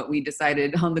 and what we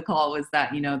decided on the call was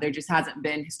that, there just hasn't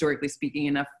been, historically speaking,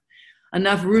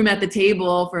 enough room at the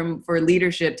table for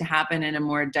leadership to happen in a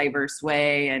more diverse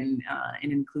way and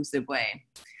an inclusive way.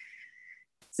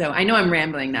 So I know I'm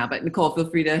rambling now, but Nicole, feel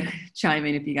free to chime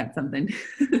in if you got something.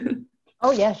 Oh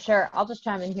yeah, sure. I'll just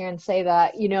chime in here and say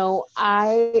that,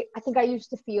 I think I used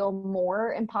to feel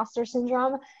more imposter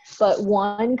syndrome, but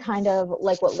one kind of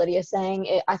like what Lydia's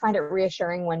saying, I find it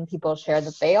reassuring when people share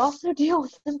that they also deal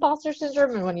with imposter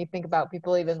syndrome. And when you think about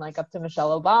people even like up to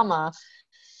Michelle Obama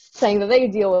saying that they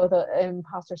deal with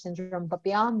imposter syndrome, but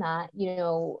beyond that,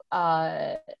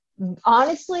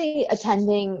 honestly,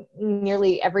 attending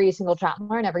nearly every single chat and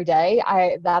learn every day,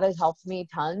 that has helped me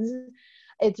tons.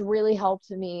 it's really helped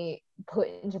me put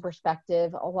into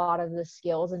perspective a lot of the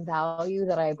skills and value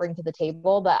that I bring to the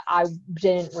table that I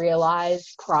didn't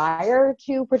realize prior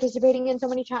to participating in so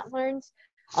many chat and learns,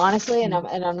 honestly. And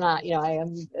I'm not, I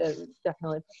am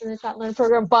definitely pushing the chat and learn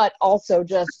program, but also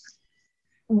just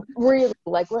really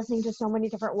like listening to so many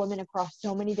different women across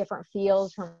so many different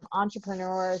fields, from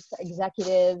entrepreneurs to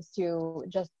executives to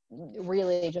just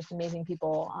really just amazing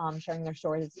people sharing their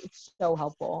stories. It's so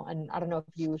helpful. And I don't know if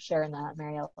you share in that,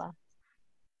 Mariella.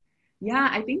 Yeah,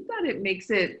 I think that it makes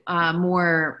it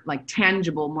more like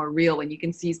tangible, more real when you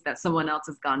can see that someone else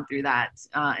has gone through that,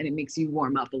 and it makes you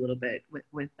warm up a little bit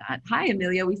with that. Hi,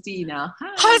 Amelia, we see you now. Hi.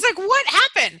 I was like, what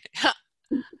happened?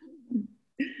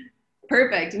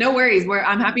 Perfect. No worries.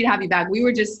 I'm happy to have you back. We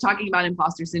were just talking about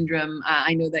imposter syndrome.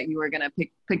 I know that you were going to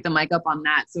pick the mic up on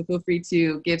that. So feel free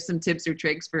to give some tips or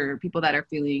tricks for people that are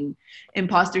feeling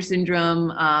imposter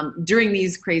syndrome during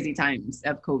these crazy times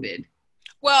of COVID.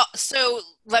 Well, so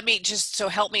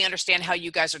help me understand how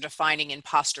you guys are defining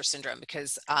imposter syndrome,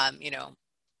 because,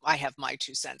 I have my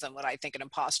 2 cents on what I think an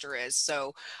imposter is.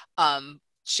 So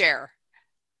share.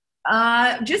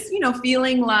 Just,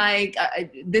 feeling like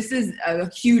this is a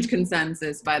huge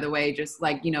consensus, by the way, just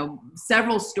like,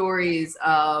 several stories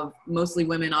of mostly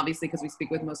women, obviously, because we speak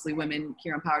with mostly women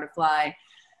here on Power to Fly,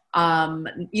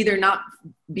 either not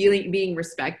being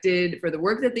respected for the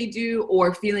work that they do,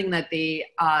 or feeling that they,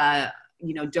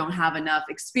 don't have enough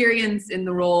experience in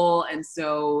the role. And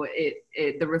so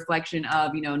the reflection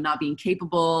of, not being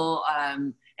capable,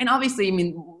 and obviously, I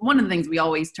mean, one of the things we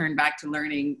always turn back to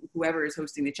learning, whoever is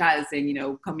hosting the chat is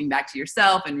saying, coming back to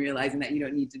yourself and realizing that you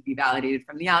don't need to be validated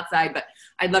from the outside. But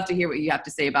I'd love to hear what you have to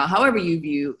say about however you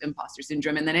view imposter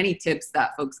syndrome, and then any tips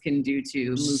that folks can do to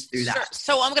move through that. Sure.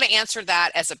 So I'm going to answer that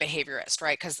as a behaviorist,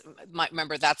 right? Because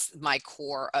remember, that's my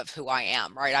core of who I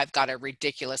am, right? I've got a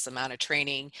ridiculous amount of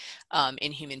training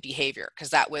in human behavior, because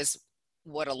that was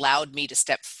what allowed me to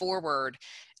step forward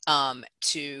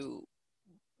to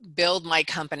build my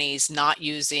companies not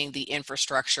using the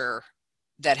infrastructure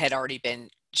that had already been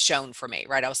shown for me,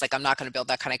 right? I was like, I'm not going to build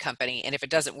that kind of company. And if it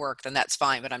doesn't work, then that's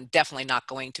fine, but I'm definitely not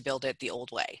going to build it the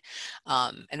old way.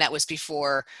 And that was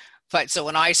before. But so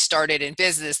when I started in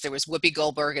business, there was Whoopi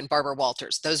Goldberg and Barbara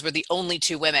Walters. Those were the only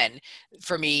 2 women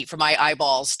for my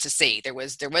eyeballs to see. There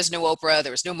was no Oprah,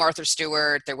 there was no Martha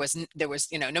Stewart, there was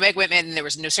no Meg Whitman, there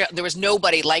was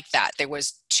nobody like that. There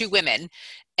was 2 women,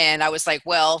 and I was like,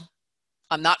 well,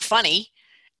 I'm not funny,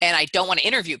 and I don't want to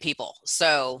interview people.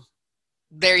 So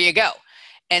there you go.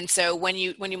 And so when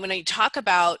you talk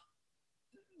about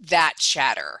that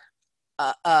chatter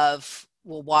of,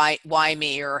 well, why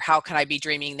me, or how can I be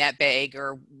dreaming that big,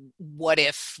 or what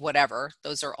if, whatever,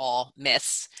 those are all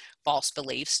myths, false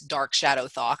beliefs, dark shadow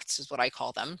thoughts is what I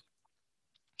call them.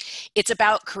 It's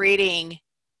about creating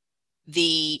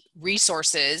the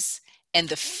resources and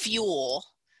the fuel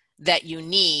that you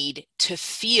need to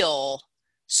feel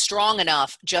strong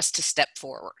enough just to step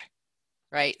forward,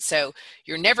 right? So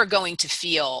you're never going to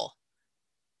feel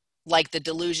like the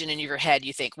delusion in your head.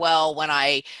 You think, well, when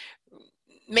I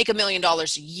make $1 million a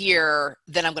year,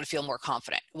 then I'm going to feel more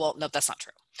confident. Well, no, that's not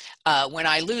true. When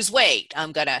I lose weight,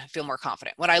 I'm going to feel more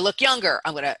confident. When I look younger,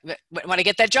 when I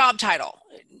get that job title.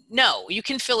 No, you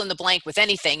can fill in the blank with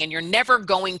anything, and you're never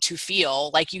going to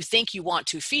feel like you think you want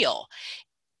to feel,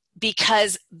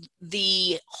 because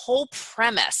the whole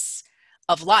premise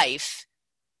of life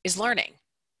is learning,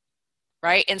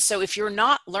 right? And so if you're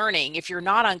not learning, if you're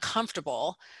not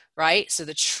uncomfortable, right? So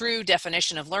the true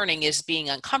definition of learning is being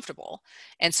uncomfortable.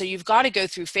 And so you've got to go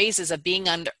through phases of being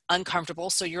uncomfortable,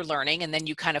 so you're learning, and then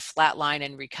you kind of flatline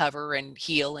and recover and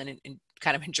heal and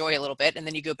kind of enjoy a little bit, and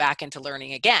then you go back into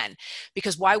learning again.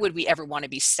 Because why would we ever want to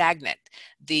be stagnant?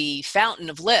 The fountain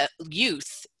of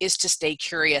youth is to stay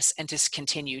curious and to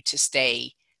continue to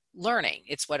stay learning.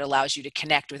 It's what allows you to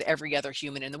connect with every other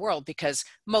human in the world, because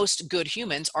most good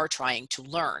humans are trying to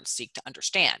learn, seek to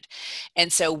understand.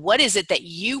 And so what is it that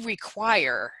you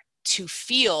require to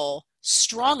feel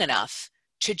strong enough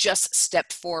to just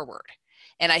step forward?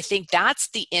 And I think that's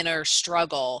the inner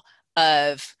struggle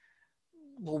of,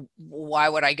 well, why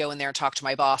would I go in there and talk to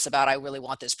my boss about, I really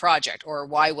want this project? Or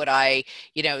why would I,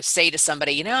 say to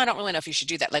somebody, I don't really know if you should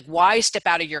do that. Like, why step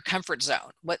out of your comfort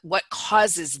zone? What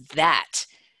causes that?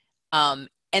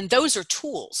 And those are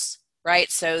tools,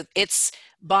 right? So it's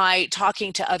by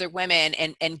talking to other women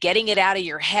and getting it out of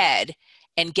your head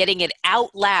and getting it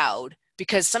out loud,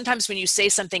 because sometimes when you say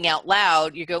something out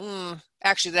loud, you go,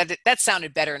 actually that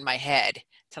sounded better in my head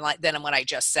than when I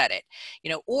just said it,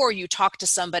 or you talk to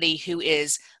somebody who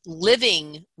is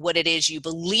living what it is you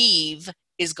believe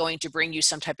is going to bring you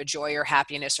some type of joy or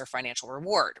happiness or financial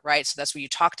reward, right? So that's where you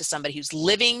talk to somebody who's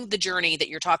living the journey that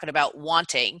you're talking about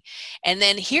wanting, and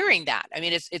then hearing that. I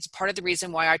mean, it's part of the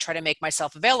reason why I try to make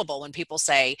myself available when people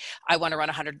say, I want to run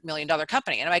 $100 million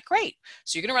company. And I'm like, great.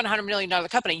 So you're going to run a $100 million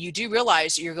company. You do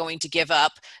realize you're going to give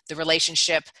up the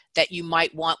relationship that you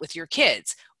might want with your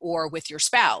kids or with your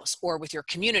spouse or with your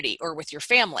community or with your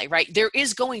family, right? There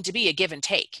is going to be a give and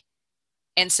take.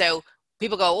 And so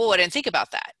people go, oh, I didn't think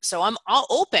about that. So I'm all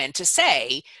open to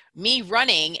say me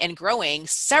running and growing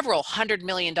several $100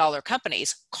 million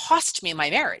companies cost me my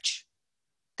marriage.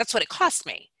 That's what it cost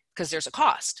me, because there's a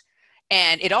cost.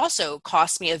 And it also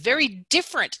cost me a very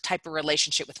different type of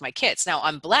relationship with my kids. Now,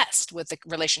 I'm blessed with the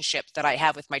relationship that I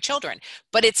have with my children,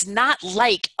 but it's not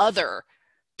like other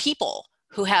people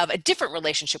who have a different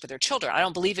relationship with their children. I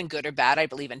don't believe in good or bad. I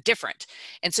believe in different.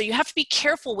 And so you have to be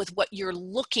careful with what you're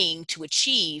looking to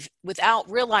achieve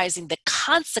without realizing the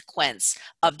consequence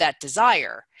of that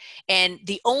desire. And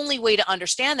the only way to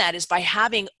understand that is by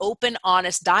having open,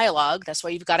 honest dialogue. That's why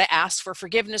you've got to ask for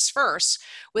forgiveness first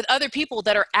with other people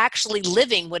that are actually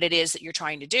living what it is that you're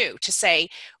trying to do, to say,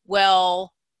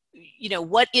 well, you know,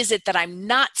 what is it that I'm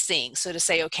not seeing? So to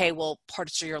say, okay, well,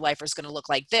 parts of your life is going to look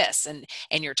like this, and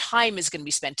your time is going to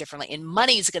be spent differently, and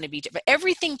money is going to be different.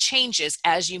 Everything changes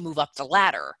as you move up the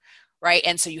ladder, right?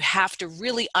 And so you have to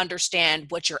really understand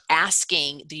what you're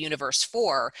asking the universe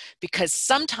for, because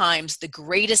sometimes the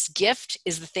greatest gift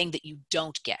is the thing that you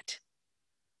don't get.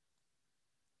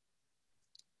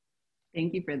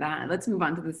 Thank you for that. Let's move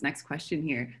on to this next question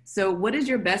here. So what is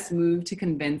your best move to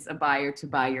convince a buyer to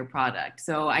buy your product?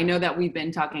 So I know that we've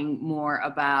been talking more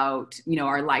about, you know,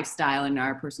 our lifestyle and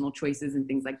our personal choices and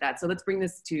things like that. So let's bring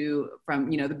this to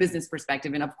from, you know, the business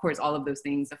perspective. And of course, all of those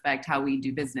things affect how we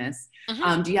do business.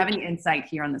 Do you have any insight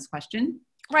here on this question?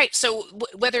 Right. So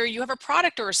whether you have a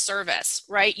product or a service,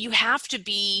 right, you have to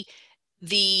be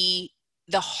the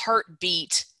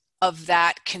heartbeat of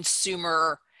that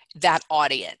consumer, that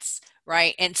audience.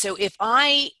 Right. And so if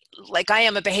I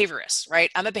am a behaviorist, right?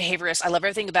 I'm a behaviorist. I love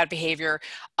everything about behavior.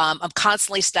 I'm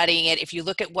constantly studying it. If you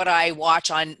look at what I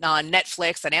watch on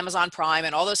Netflix and Amazon Prime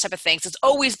and all those type of things, it's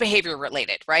always behavior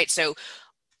related, right? So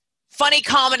funny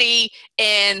comedy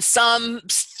and some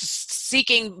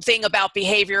seeking thing about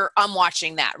behavior, I'm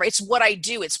watching that, right? It's what I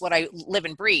do. It's what I live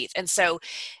and breathe. And so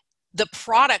the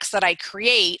products that I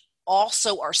create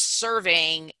also are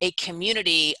serving a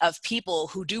community of people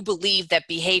who do believe that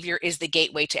behavior is the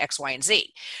gateway to X, Y, and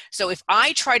Z. So if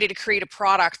I tried to create a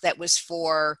product that was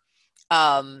for,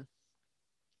 I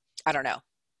don't know,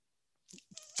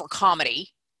 for comedy,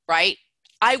 right?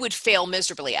 I would fail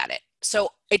miserably at it. So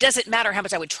it doesn't matter how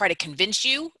much I would try to convince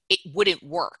you, it wouldn't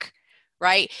work.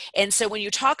 Right? And so when you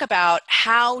talk about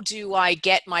how do I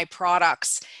get my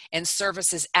products and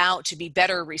services out to be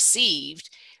better received,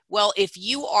 well, if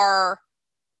you are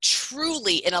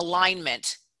truly in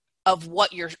alignment of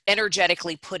what you're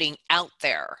energetically putting out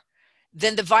there,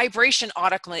 then the vibration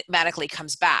automatically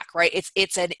comes back, right?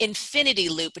 It's an infinity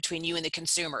loop between you and the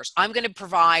consumers. I'm going to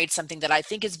provide something that I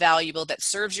think is valuable, that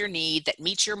serves your need, that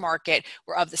meets your market.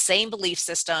 We're of the same belief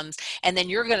systems. And then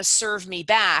you're going to serve me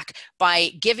back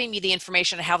by giving me the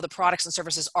information on how the products and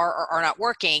services are or are not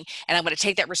working. And I'm going to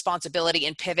take that responsibility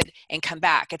and pivot and come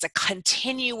back. It's a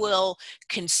continual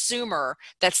consumer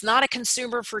that's not a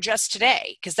consumer for just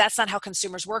today, because that's not how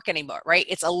consumers work anymore, right?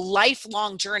 It's a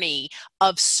lifelong journey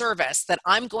of service that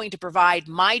I'm going to provide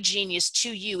my genius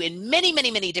to you in many, many,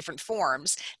 many different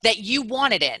forms that you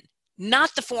want it in,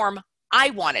 not the form I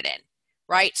want it in,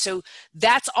 right? So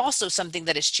that's also something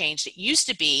that has changed. It used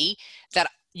to be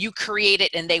that you create it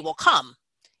and they will come.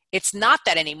 It's not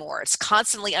that anymore. It's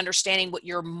constantly understanding what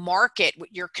your market,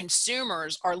 what your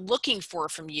consumers are looking for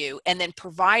from you, and then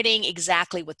providing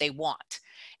exactly what they want.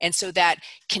 And so that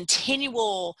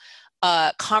continual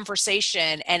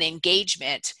conversation and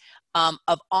engagement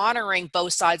of honoring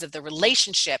both sides of the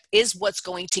relationship is what's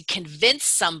going to convince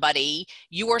somebody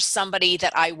you are somebody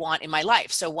that I want in my life.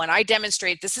 So when I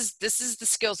demonstrate, this is the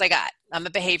skills I got. I'm a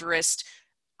behaviorist.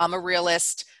 I'm a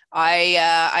realist.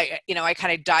 I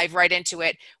kind of dive right into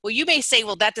it. Well, you may say,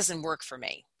 well, that doesn't work for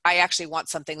me. I actually want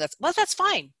something that's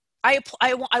fine. I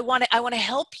want to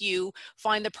help you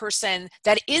find the person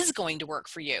that is going to work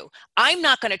for you. I'm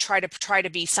not going to try to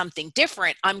be something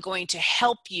different. I'm going to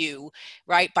help you,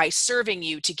 right, by serving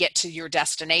you to get to your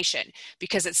destination.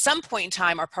 Because at some point in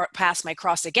time, our paths might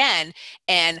cross again,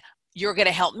 and you're going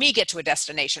to help me get to a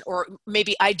destination, or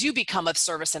maybe I do become of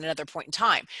service at another point in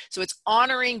time. So it's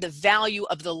honoring the value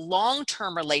of the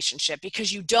long-term relationship,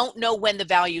 because you don't know when the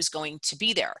value is going to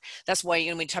be there. That's why,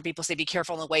 when people say be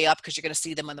careful on the way up because you're going to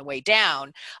see them on the way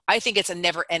down, I think it's a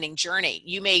never-ending journey.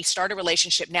 You may start a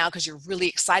relationship now because you're really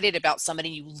excited about somebody,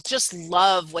 you just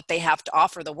love what they have to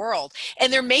offer the world,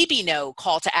 and there may be no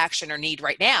call to action or need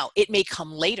right now. It may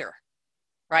come later,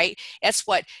 right? That's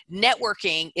what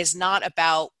networking is not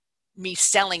about, me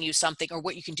selling you something or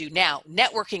what you can do now.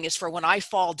 Networking is for when I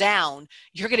fall down,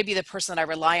 you're going to be the person that I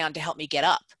rely on to help me get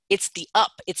up. It's the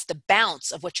up, it's the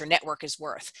bounce of what your network is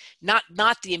worth, not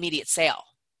the immediate sale.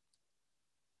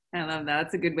 I love that.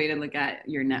 That's a good way to look at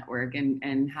your network,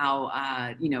 and how,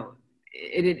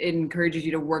 it encourages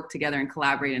you to work together and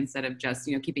collaborate instead of just,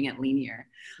 keeping it linear.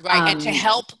 Right. And to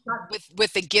help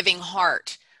with the giving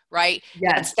heart. Right.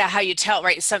 Yes. That's how you tell,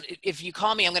 right? So if you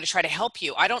call me, I'm going to try to help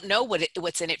you. I don't know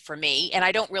what's in it for me, and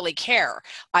I don't really care.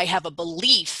 I have a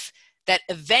belief that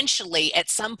eventually at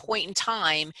some point in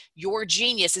time, your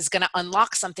genius is going to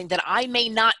unlock something that I may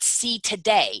not see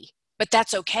today, but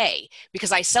that's okay,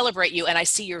 because I celebrate you and I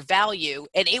see your value,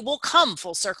 and it will come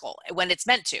full circle when it's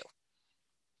meant to.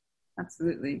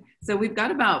 Absolutely. So we've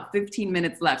got about 15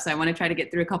 minutes left. So I want to try to get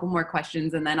through a couple more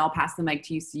questions, and then I'll pass the mic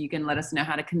to you so you can let us know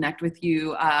how to connect with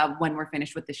you when we're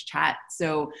finished with this chat.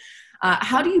 So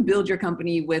how do you build your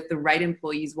company with the right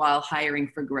employees while hiring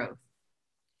for growth?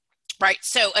 Right.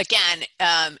 So again,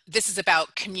 this is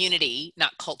about community,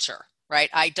 not culture. Right?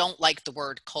 I don't like the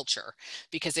word culture,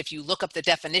 because if you look up the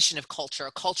definition of culture,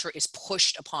 a culture is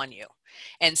pushed upon you.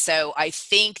 And so I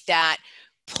think that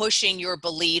pushing your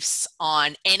beliefs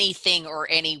on anything or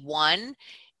anyone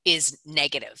is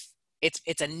negative.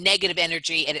 It's a negative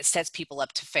energy, and it sets people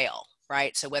up to fail,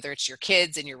 right? So whether it's your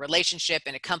kids and your relationship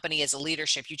in a company as a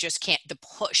leadership, you just can't, the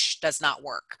push does not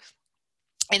work.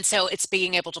 And so it's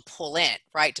being able to pull in,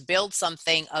 right? To build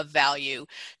something of value,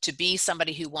 to be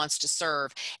somebody who wants to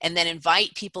serve, and then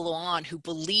invite people on who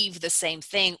believe the same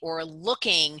thing or are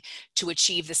looking to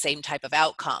achieve the same type of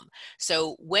outcome.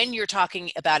 So when you're talking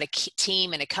about a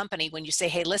team and a company, when you say,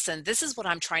 hey, listen, this is what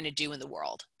I'm trying to do in the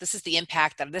world. This is the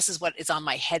impact that this is what is on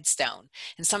my headstone.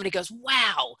 And somebody goes,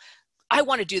 wow, I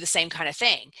want to do the same kind of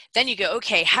thing. Then you go,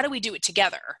 okay, how do we do it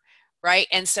together? Right.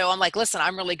 And so I'm like, listen,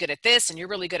 I'm really good at this and you're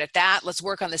really good at that. Let's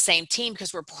work on the same team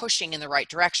because we're pushing in the right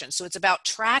direction. So it's about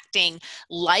attracting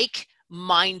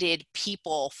like-minded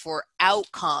people for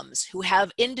outcomes who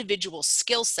have individual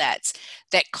skill sets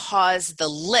that cause the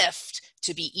lift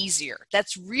to be easier.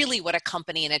 That's really what a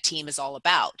company and a team is all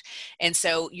about. And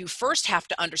so you first have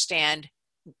to understand,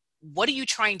 what are you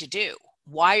trying to do?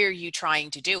 Why are you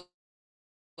trying to do it?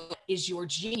 Is your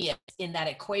genius in that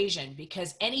equation,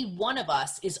 because any one of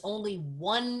us is only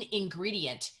one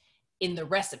ingredient in the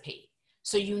recipe.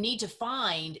 So you need to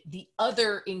find the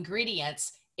other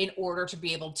ingredients in order to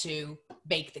be able to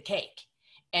bake the cake.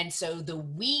 And so the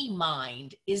we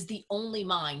mind is the only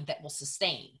mind that will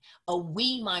sustain. A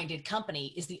we-minded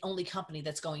company is the only company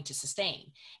that's going to sustain.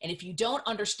 And if you don't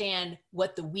understand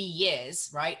what the we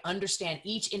is, right, understand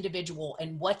each individual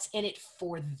and what's in it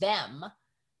for them,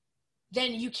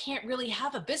 then you can't really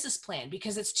have a business plan,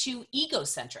 because it's too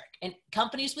egocentric, and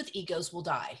companies with egos will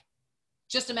die.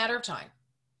 Just a matter of time.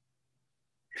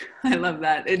 I love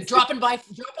that. It's dropping like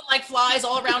flies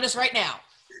all around us right now.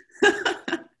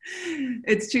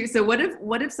 It's true. So what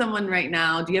if someone right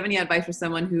now, do you have any advice for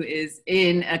someone who is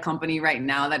in a company right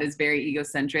now that is very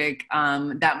egocentric,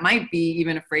 that might be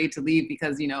even afraid to leave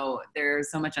because, there's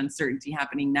so much uncertainty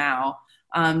happening now?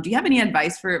 Do you have any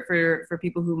advice for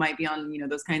people who might be on,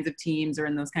 those kinds of teams or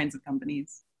in those kinds of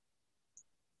companies?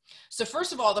 So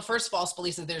first of all, the first false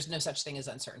belief is that there's no such thing as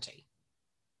uncertainty,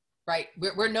 right?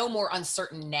 We're no more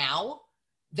uncertain now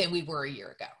than we were a year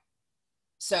ago.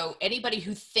 So anybody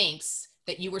who thinks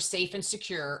that you were safe and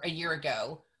secure a year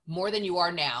ago more than you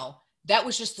are now, that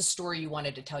was just the story you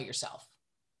wanted to tell yourself.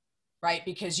 Right?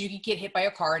 Because you can get hit by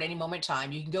a car at any moment in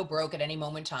time. You can go broke at any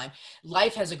moment in time.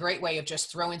 Life has a great way of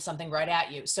just throwing something right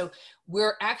at you. So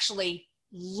we're actually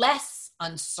less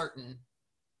uncertain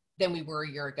than we were a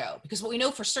year ago, because what we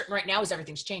know for certain right now is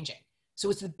everything's changing.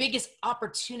 So it's the biggest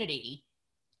opportunity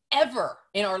ever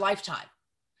in our lifetime.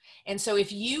 And so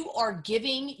if you are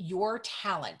giving your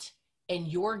talent and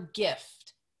your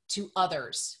gift to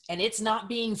others and it's not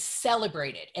being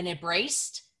celebrated and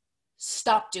embraced,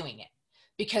 stop doing it.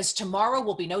 Because tomorrow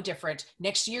will be no different.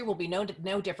 Next year will be no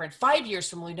different. 5 years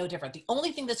from now will be no different. The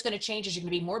only thing that's going to change is you're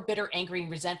going to be more bitter, angry, and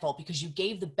resentful because you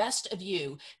gave the best of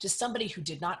you to somebody who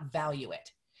did not value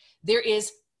it.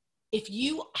 If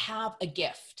you have a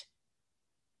gift,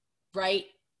 right?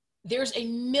 there's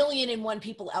 1,000,001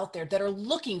 people out there that are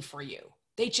looking for you.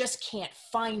 They just can't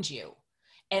find you.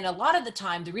 And a lot of the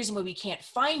time, the reason why we can't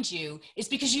find you is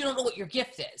because you don't know what your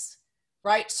gift is,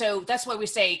 right? So that's why we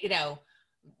say, you know,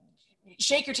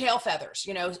 shake your tail feathers,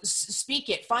 you know, speak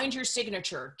it, find your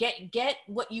signature, get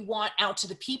what you want out to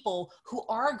the people who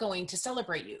are going to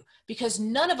celebrate you, because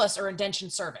none of us are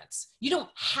indentured servants. You don't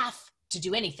have to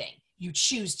do anything. You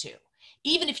choose to.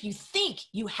 Even if you think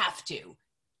you have to,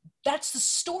 that's the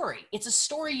story. It's a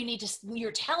story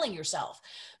you're telling yourself,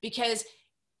 because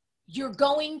you're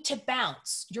going to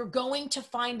bounce. You're going to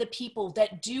find the people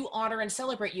that do honor and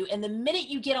celebrate you. And the minute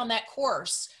you get on that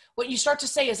course, what you start to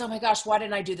say is, oh my gosh, why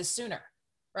didn't I do this sooner?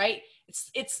 Right?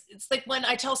 It's like when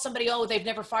I tell somebody, oh, they've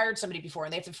never fired somebody before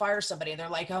and they have to fire somebody. And they're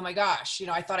like, oh my gosh, you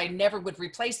know, I thought I never would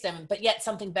replace them, but yet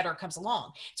something better comes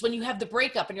along. It's when you have the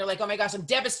breakup and you're like, oh my gosh, I'm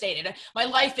devastated. My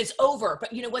life is over.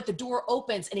 But you know what? The door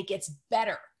opens and it gets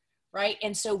better. Right?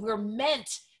 And so we're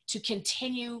meant to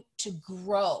continue to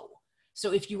grow.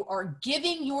 So if you are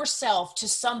giving yourself to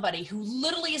somebody who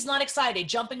literally is not excited,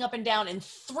 jumping up and down and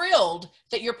thrilled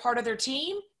that you're part of their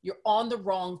team, you're on the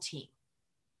wrong team.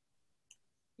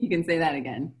 You can say that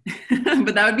again.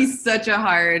 But that would be such a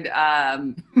hard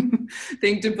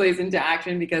thing to place into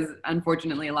action, because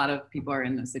unfortunately a lot of people are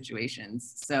in those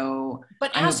situations. So,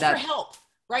 but ask for help,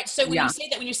 right? So when you say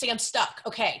that, when you say I'm stuck,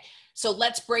 okay, so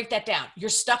let's break that down. You're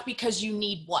stuck because you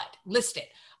need what? List it.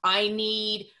 I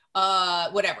need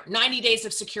whatever, 90 days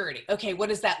of security. Okay, what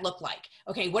does that look like?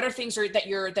 Okay, what are things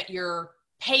that you're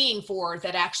paying for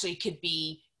that actually could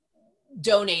be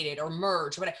donated or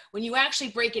merged? Whatever. When you actually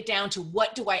break it down to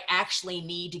what do I actually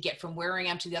need to get from where I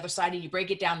am to the other side, and you break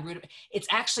it down, it's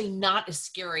actually not as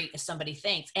scary as somebody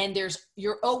thinks. And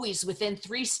you're always within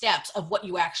 3 steps of what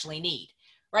you actually need,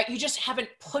 right? You just haven't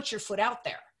put your foot out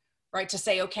there, right? To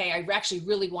say, okay, I actually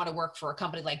really want to work for a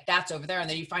company like that's over there. And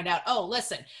then you find out, oh,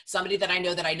 listen, somebody that I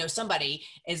know somebody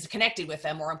is connected with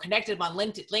them, or I'm connected on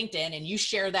LinkedIn, and you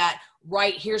share that,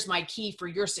 right? Here's my key for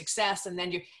your success. And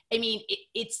then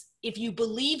it's, if you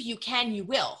believe you can, you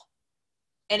will.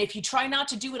 And if you try not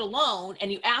to do it alone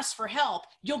and you ask for help,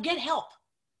 you'll get help.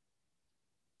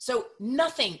 So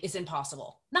nothing is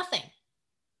impossible. Nothing.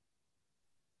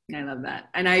 I love that.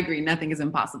 And I agree, nothing is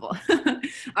impossible.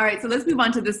 All right, so let's move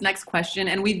on to this next question.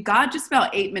 And we've got just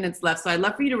about 8 minutes left. So I'd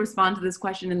love for you to respond to this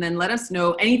question and then let us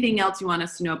know anything else you want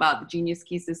us to know about the Genius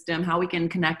Key system, how we can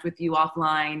connect with you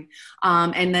offline,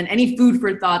 and then any food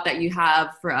for thought that you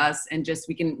have for us. And just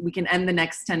we can end the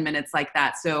next 10 minutes like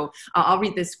that. So I'll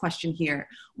read this question here.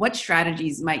 What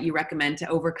strategies might you recommend to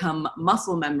overcome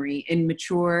muscle memory in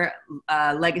mature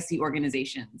legacy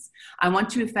organizations? I want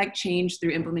to effect change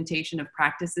through implementation of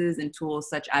practices and tools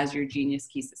such as your Genius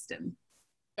Key system.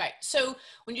 Right. So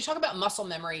when you talk about muscle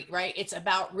memory, right, it's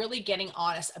about really getting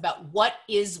honest about what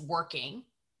is working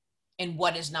and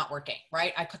what is not working,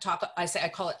 right? I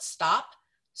call it stop,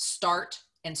 start,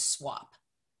 and swap,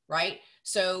 right?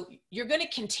 So you're going to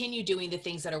continue doing the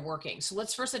things that are working. So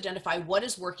let's first identify what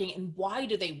is working and why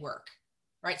do they work,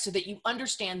 right? So that you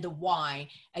understand the why,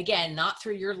 again, not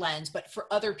through your lens, but for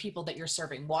other people that you're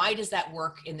serving. Why does that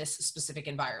work in this specific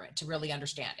environment, to really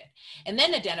understand it? And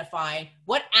then identify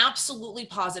what absolutely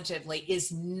positively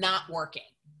is not working.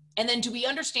 And then do we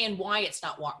understand why it's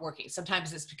not working?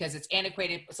 Sometimes it's because it's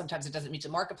antiquated. Sometimes it doesn't meet the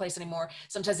marketplace anymore.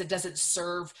 Sometimes it doesn't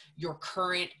serve your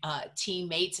current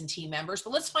teammates and team members.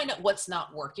 But let's find out what's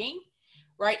not working,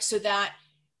 right? So that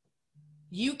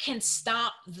you can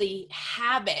stop the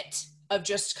habit of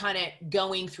just kind of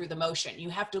going through the motion. You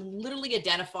have to literally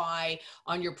identify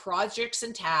on your projects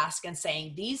and tasks and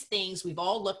saying, these things we've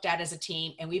all looked at as a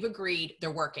team and we've agreed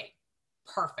they're working.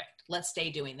 Perfect. Let's stay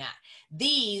doing that.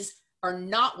 These are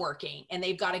not working and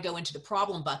they've got to go into the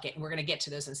problem bucket, and we're going to get to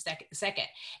those in a second.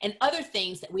 And other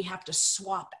things that we have to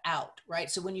swap out, right?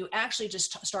 So when you actually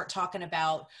just start talking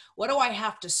about, what do I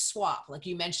have to swap? Like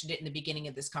you mentioned it in the beginning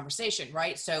of this conversation,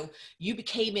 right? So you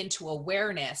came into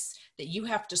awareness that you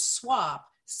have to swap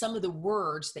some of the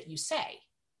words that you say,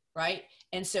 right?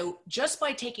 And so just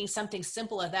by taking something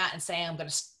simple as that and saying, I'm going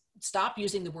to stop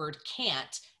using the word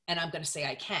can't, and I'm going to say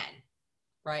I can,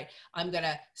 right? I'm going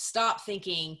to stop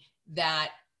thinking that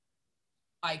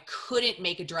I couldn't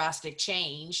make a drastic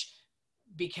change,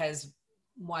 because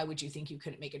why would you think you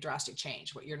couldn't make a drastic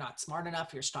change? What, you're not smart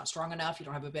enough, you're not strong enough, you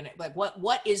don't have a bit, like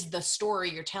what is the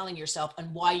story you're telling yourself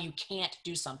and why you can't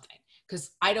do something? Because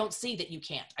I don't see that you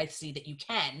can't. I see that you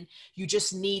can. You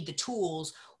just need the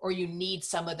tools, or you need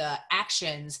some of the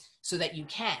actions so that you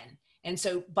can. And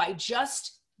so by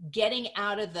just getting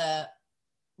out of the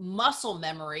muscle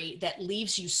memory that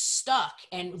leaves you stuck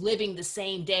and living the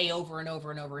same day over and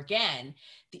over and over again,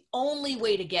 the only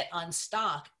way to get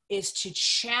unstuck is to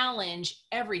challenge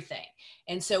everything.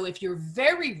 And so if you're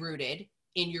very rooted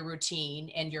in your routine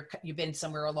and you've been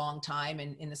somewhere a long time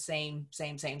and in the same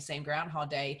Groundhog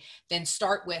Day, then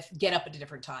start with get up at a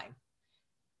different time.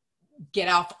 Get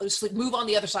off, sleep, move on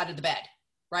the other side of the bed,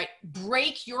 right?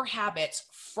 Break your habits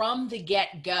from the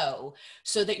get-go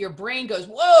so that your brain goes,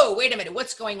 whoa, wait a minute,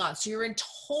 what's going on? So you're in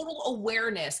total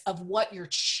awareness of what you're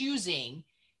choosing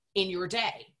in your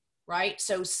day, right?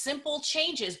 So simple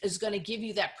changes is going to give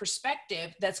you that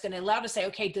perspective that's going to allow to say,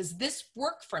 okay, does this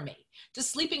work for me? Does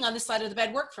sleeping on this side of the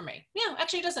bed work for me? Yeah,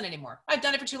 actually it doesn't anymore. I've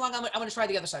done it for too long. I'm going to try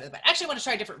the other side of the bed. Actually, I want to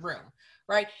try a different room,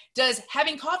 right? Does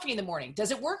having coffee in the morning,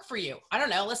 does it work for you? I don't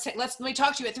know. Let me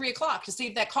talk to you at 3 o'clock to see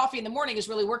if that coffee in the morning is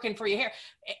really working for your hair.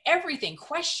 Everything,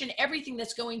 question everything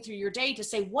that's going through your day to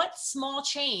say what small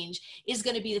change is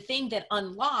going to be the thing that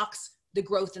unlocks the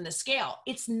growth in the scale.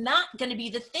 It's not going to be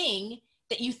the thing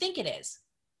that you think it is,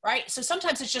 right? So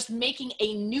sometimes it's just making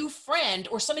a new friend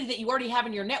or somebody that you already have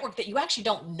in your network that you actually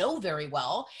don't know very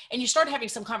well. And you start having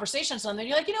some conversations on there.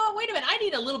 You're like, you know what, wait a minute. I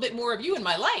need a little bit more of you in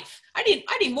my life. I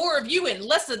need more of you and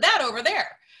less of that over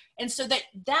there. And so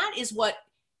that is what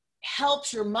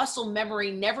helps your muscle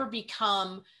memory never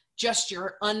become just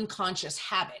your unconscious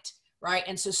habit, right?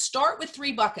 And so start with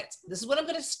 3 buckets. This is what I'm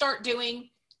going to start doing.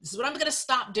 This is what I'm going to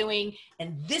stop doing.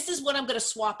 And this is what I'm going to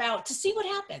swap out to see what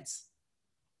happens.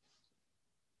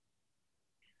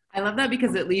 I love that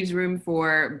because it leaves room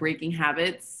for breaking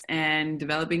habits and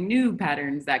developing new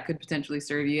patterns that could potentially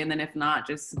serve you. And then if not,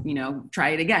 just, try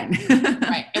it again.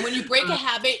 Right. And when you break a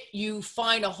habit, you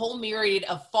find a whole myriad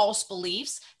of false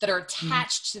beliefs that are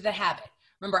attached to the habit.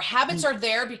 Remember, habits are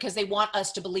there because they want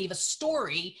us to believe a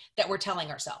story that we're telling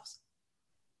ourselves.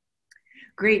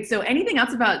 Great. So anything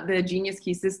else about the Genius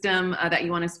Key system that you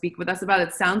want to speak with us about?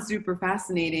 It sounds super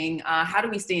fascinating. How do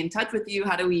we stay in touch with you?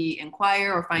 How do we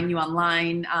inquire or find you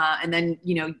online? And then,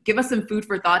 give us some food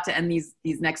for thought to end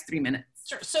these next 3 minutes.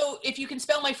 Sure. So if you can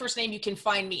spell my first name, you can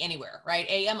find me anywhere, right?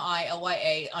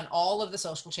 AMILYA on all of the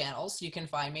social channels. You can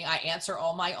find me. I answer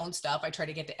all my own stuff. I try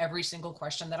to get to every single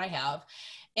question that I have.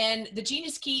 And the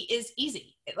Genius Key is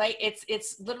easy. Like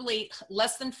it's literally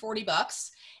less than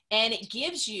 $40, and it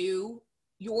gives you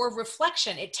your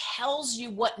reflection. It tells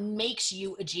you what makes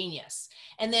you a genius.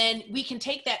 And then we can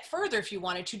take that further if you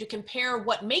wanted to compare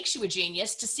what makes you a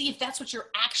genius to see if that's what you're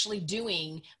actually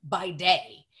doing by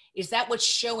day. Is that what's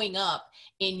showing up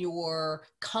in your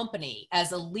company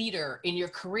as a leader, in your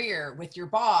career, with your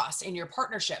boss, in your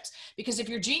partnerships? Because if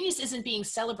your genius isn't being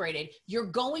celebrated, you're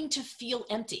going to feel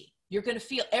empty. You're going to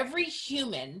feel every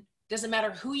human, doesn't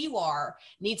matter who you are,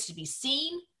 needs to be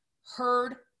seen,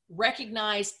 heard,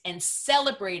 recognized, and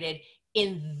celebrated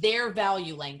in their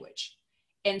value language.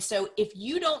 And so if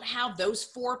you don't have those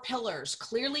 4 pillars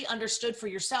clearly understood for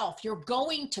yourself, you're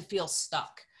going to feel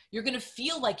stuck. You're going to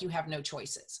feel like you have no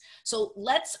choices. So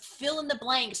let's fill in the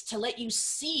blanks to let you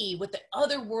see what the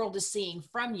other world is seeing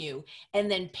from you,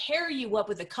 and then pair you up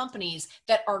with the companies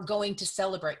that are going to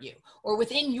celebrate you, or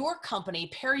within your company,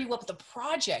 pair you up with a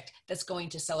project that's going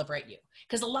to celebrate you.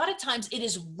 Because a lot of times it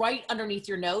is right underneath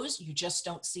your nose. You just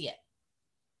don't see it.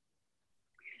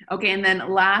 Okay, and then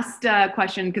last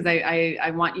question, because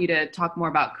I want you to talk more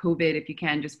about COVID if you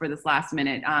can, just for this last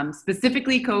minute.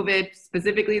 Specifically COVID,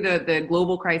 specifically the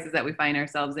global crisis that we find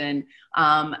ourselves in.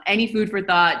 Any food for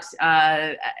thought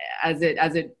as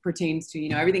it pertains to,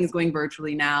 everything is going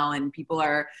virtually now, and people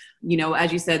are,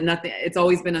 as you said, nothing. It's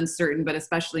always been uncertain, but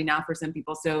especially now for some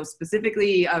people. So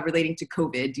specifically relating to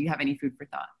COVID, do you have any food for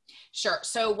thought? Sure.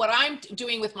 So what I'm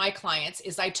doing with my clients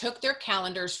is I took their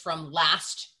calendars from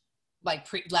last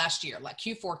year, like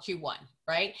Q4, Q1,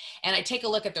 right? And I take a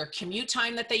look at their commute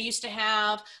time that they used to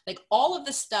have, like all of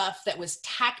the stuff that was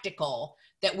tactical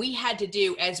that we had to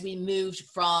do as we moved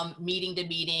from meeting to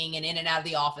meeting and in and out of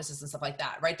the offices and stuff like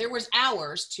that, right? There was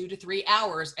hours, 2 to 3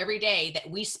 hours every day that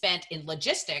we spent in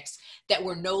logistics that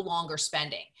we're no longer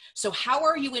spending. So how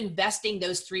are you investing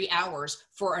those 3 hours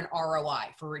for an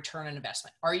ROI, for return on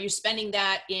investment? Are you spending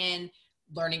that in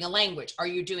learning a language? Are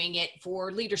you doing it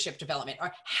for leadership development?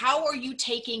 Or how are you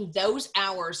taking those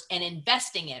hours and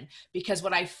investing in? Because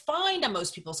what I find on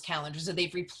most people's calendars is that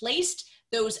they've replaced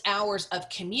those hours of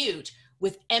commute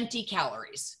with empty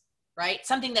calories, right?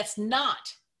 Something that's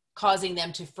not causing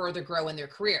them to further grow in their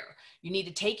career. You need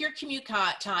to take your commute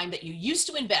time that you used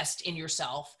to invest in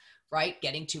yourself right?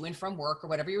 Getting to and from work or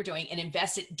whatever you're doing, and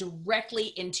invest it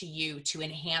directly into you to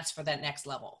enhance for that next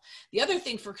level. The other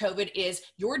thing for COVID is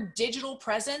your digital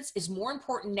presence is more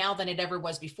important now than it ever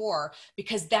was before,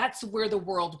 because that's where the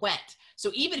world went.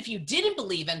 So even if you didn't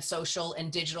believe in social and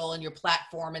digital and your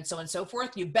platform and so on and so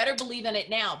forth, you better believe in it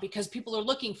now, because people are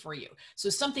looking for you. So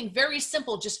something very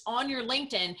simple just on your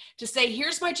LinkedIn to say,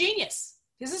 here's my genius.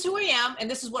 This is who I am, and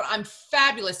this is what I'm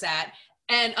fabulous at,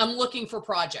 and I'm looking for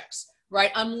projects.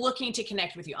 Right? I'm looking to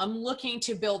connect with you. I'm looking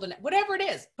to build whatever it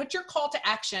is. Put your call to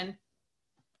action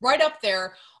right up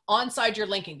there onside your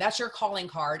linking. That's your calling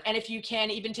card. And if you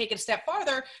can even take it a step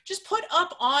farther, just put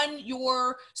up on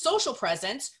your social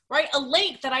presence, right, a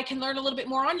link that I can learn a little bit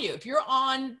more on you. If you're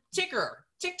on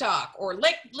TikTok, or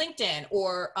LinkedIn,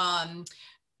 or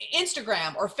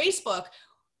Instagram, or Facebook,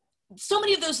 so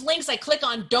many of those links I click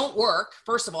on don't work,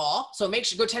 first of all. So make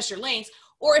sure go test your links.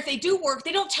 Or if they do work,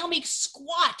 they don't tell me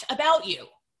squat about you.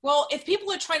 Well, if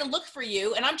people are trying to look for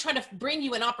you and I'm trying to bring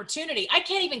you an opportunity, I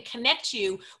can't even connect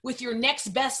you with your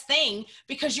next best thing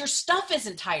because your stuff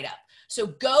isn't tied up. So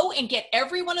go and get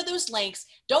every one of those links.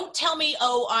 Don't tell me,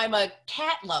 oh, I'm a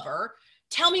cat lover.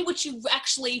 Tell me what you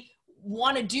actually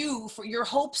want to do for your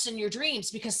hopes and your dreams,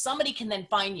 because somebody can then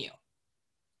find you.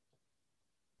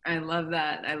 I love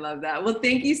that. I love that. Well,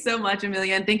 thank you so much,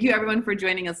 Amelia. And thank you everyone for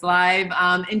joining us live.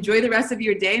 Enjoy the rest of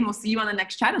your day, and we'll see you on the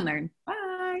next Chat and Learn.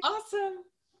 Bye. Awesome.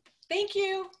 Thank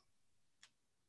you.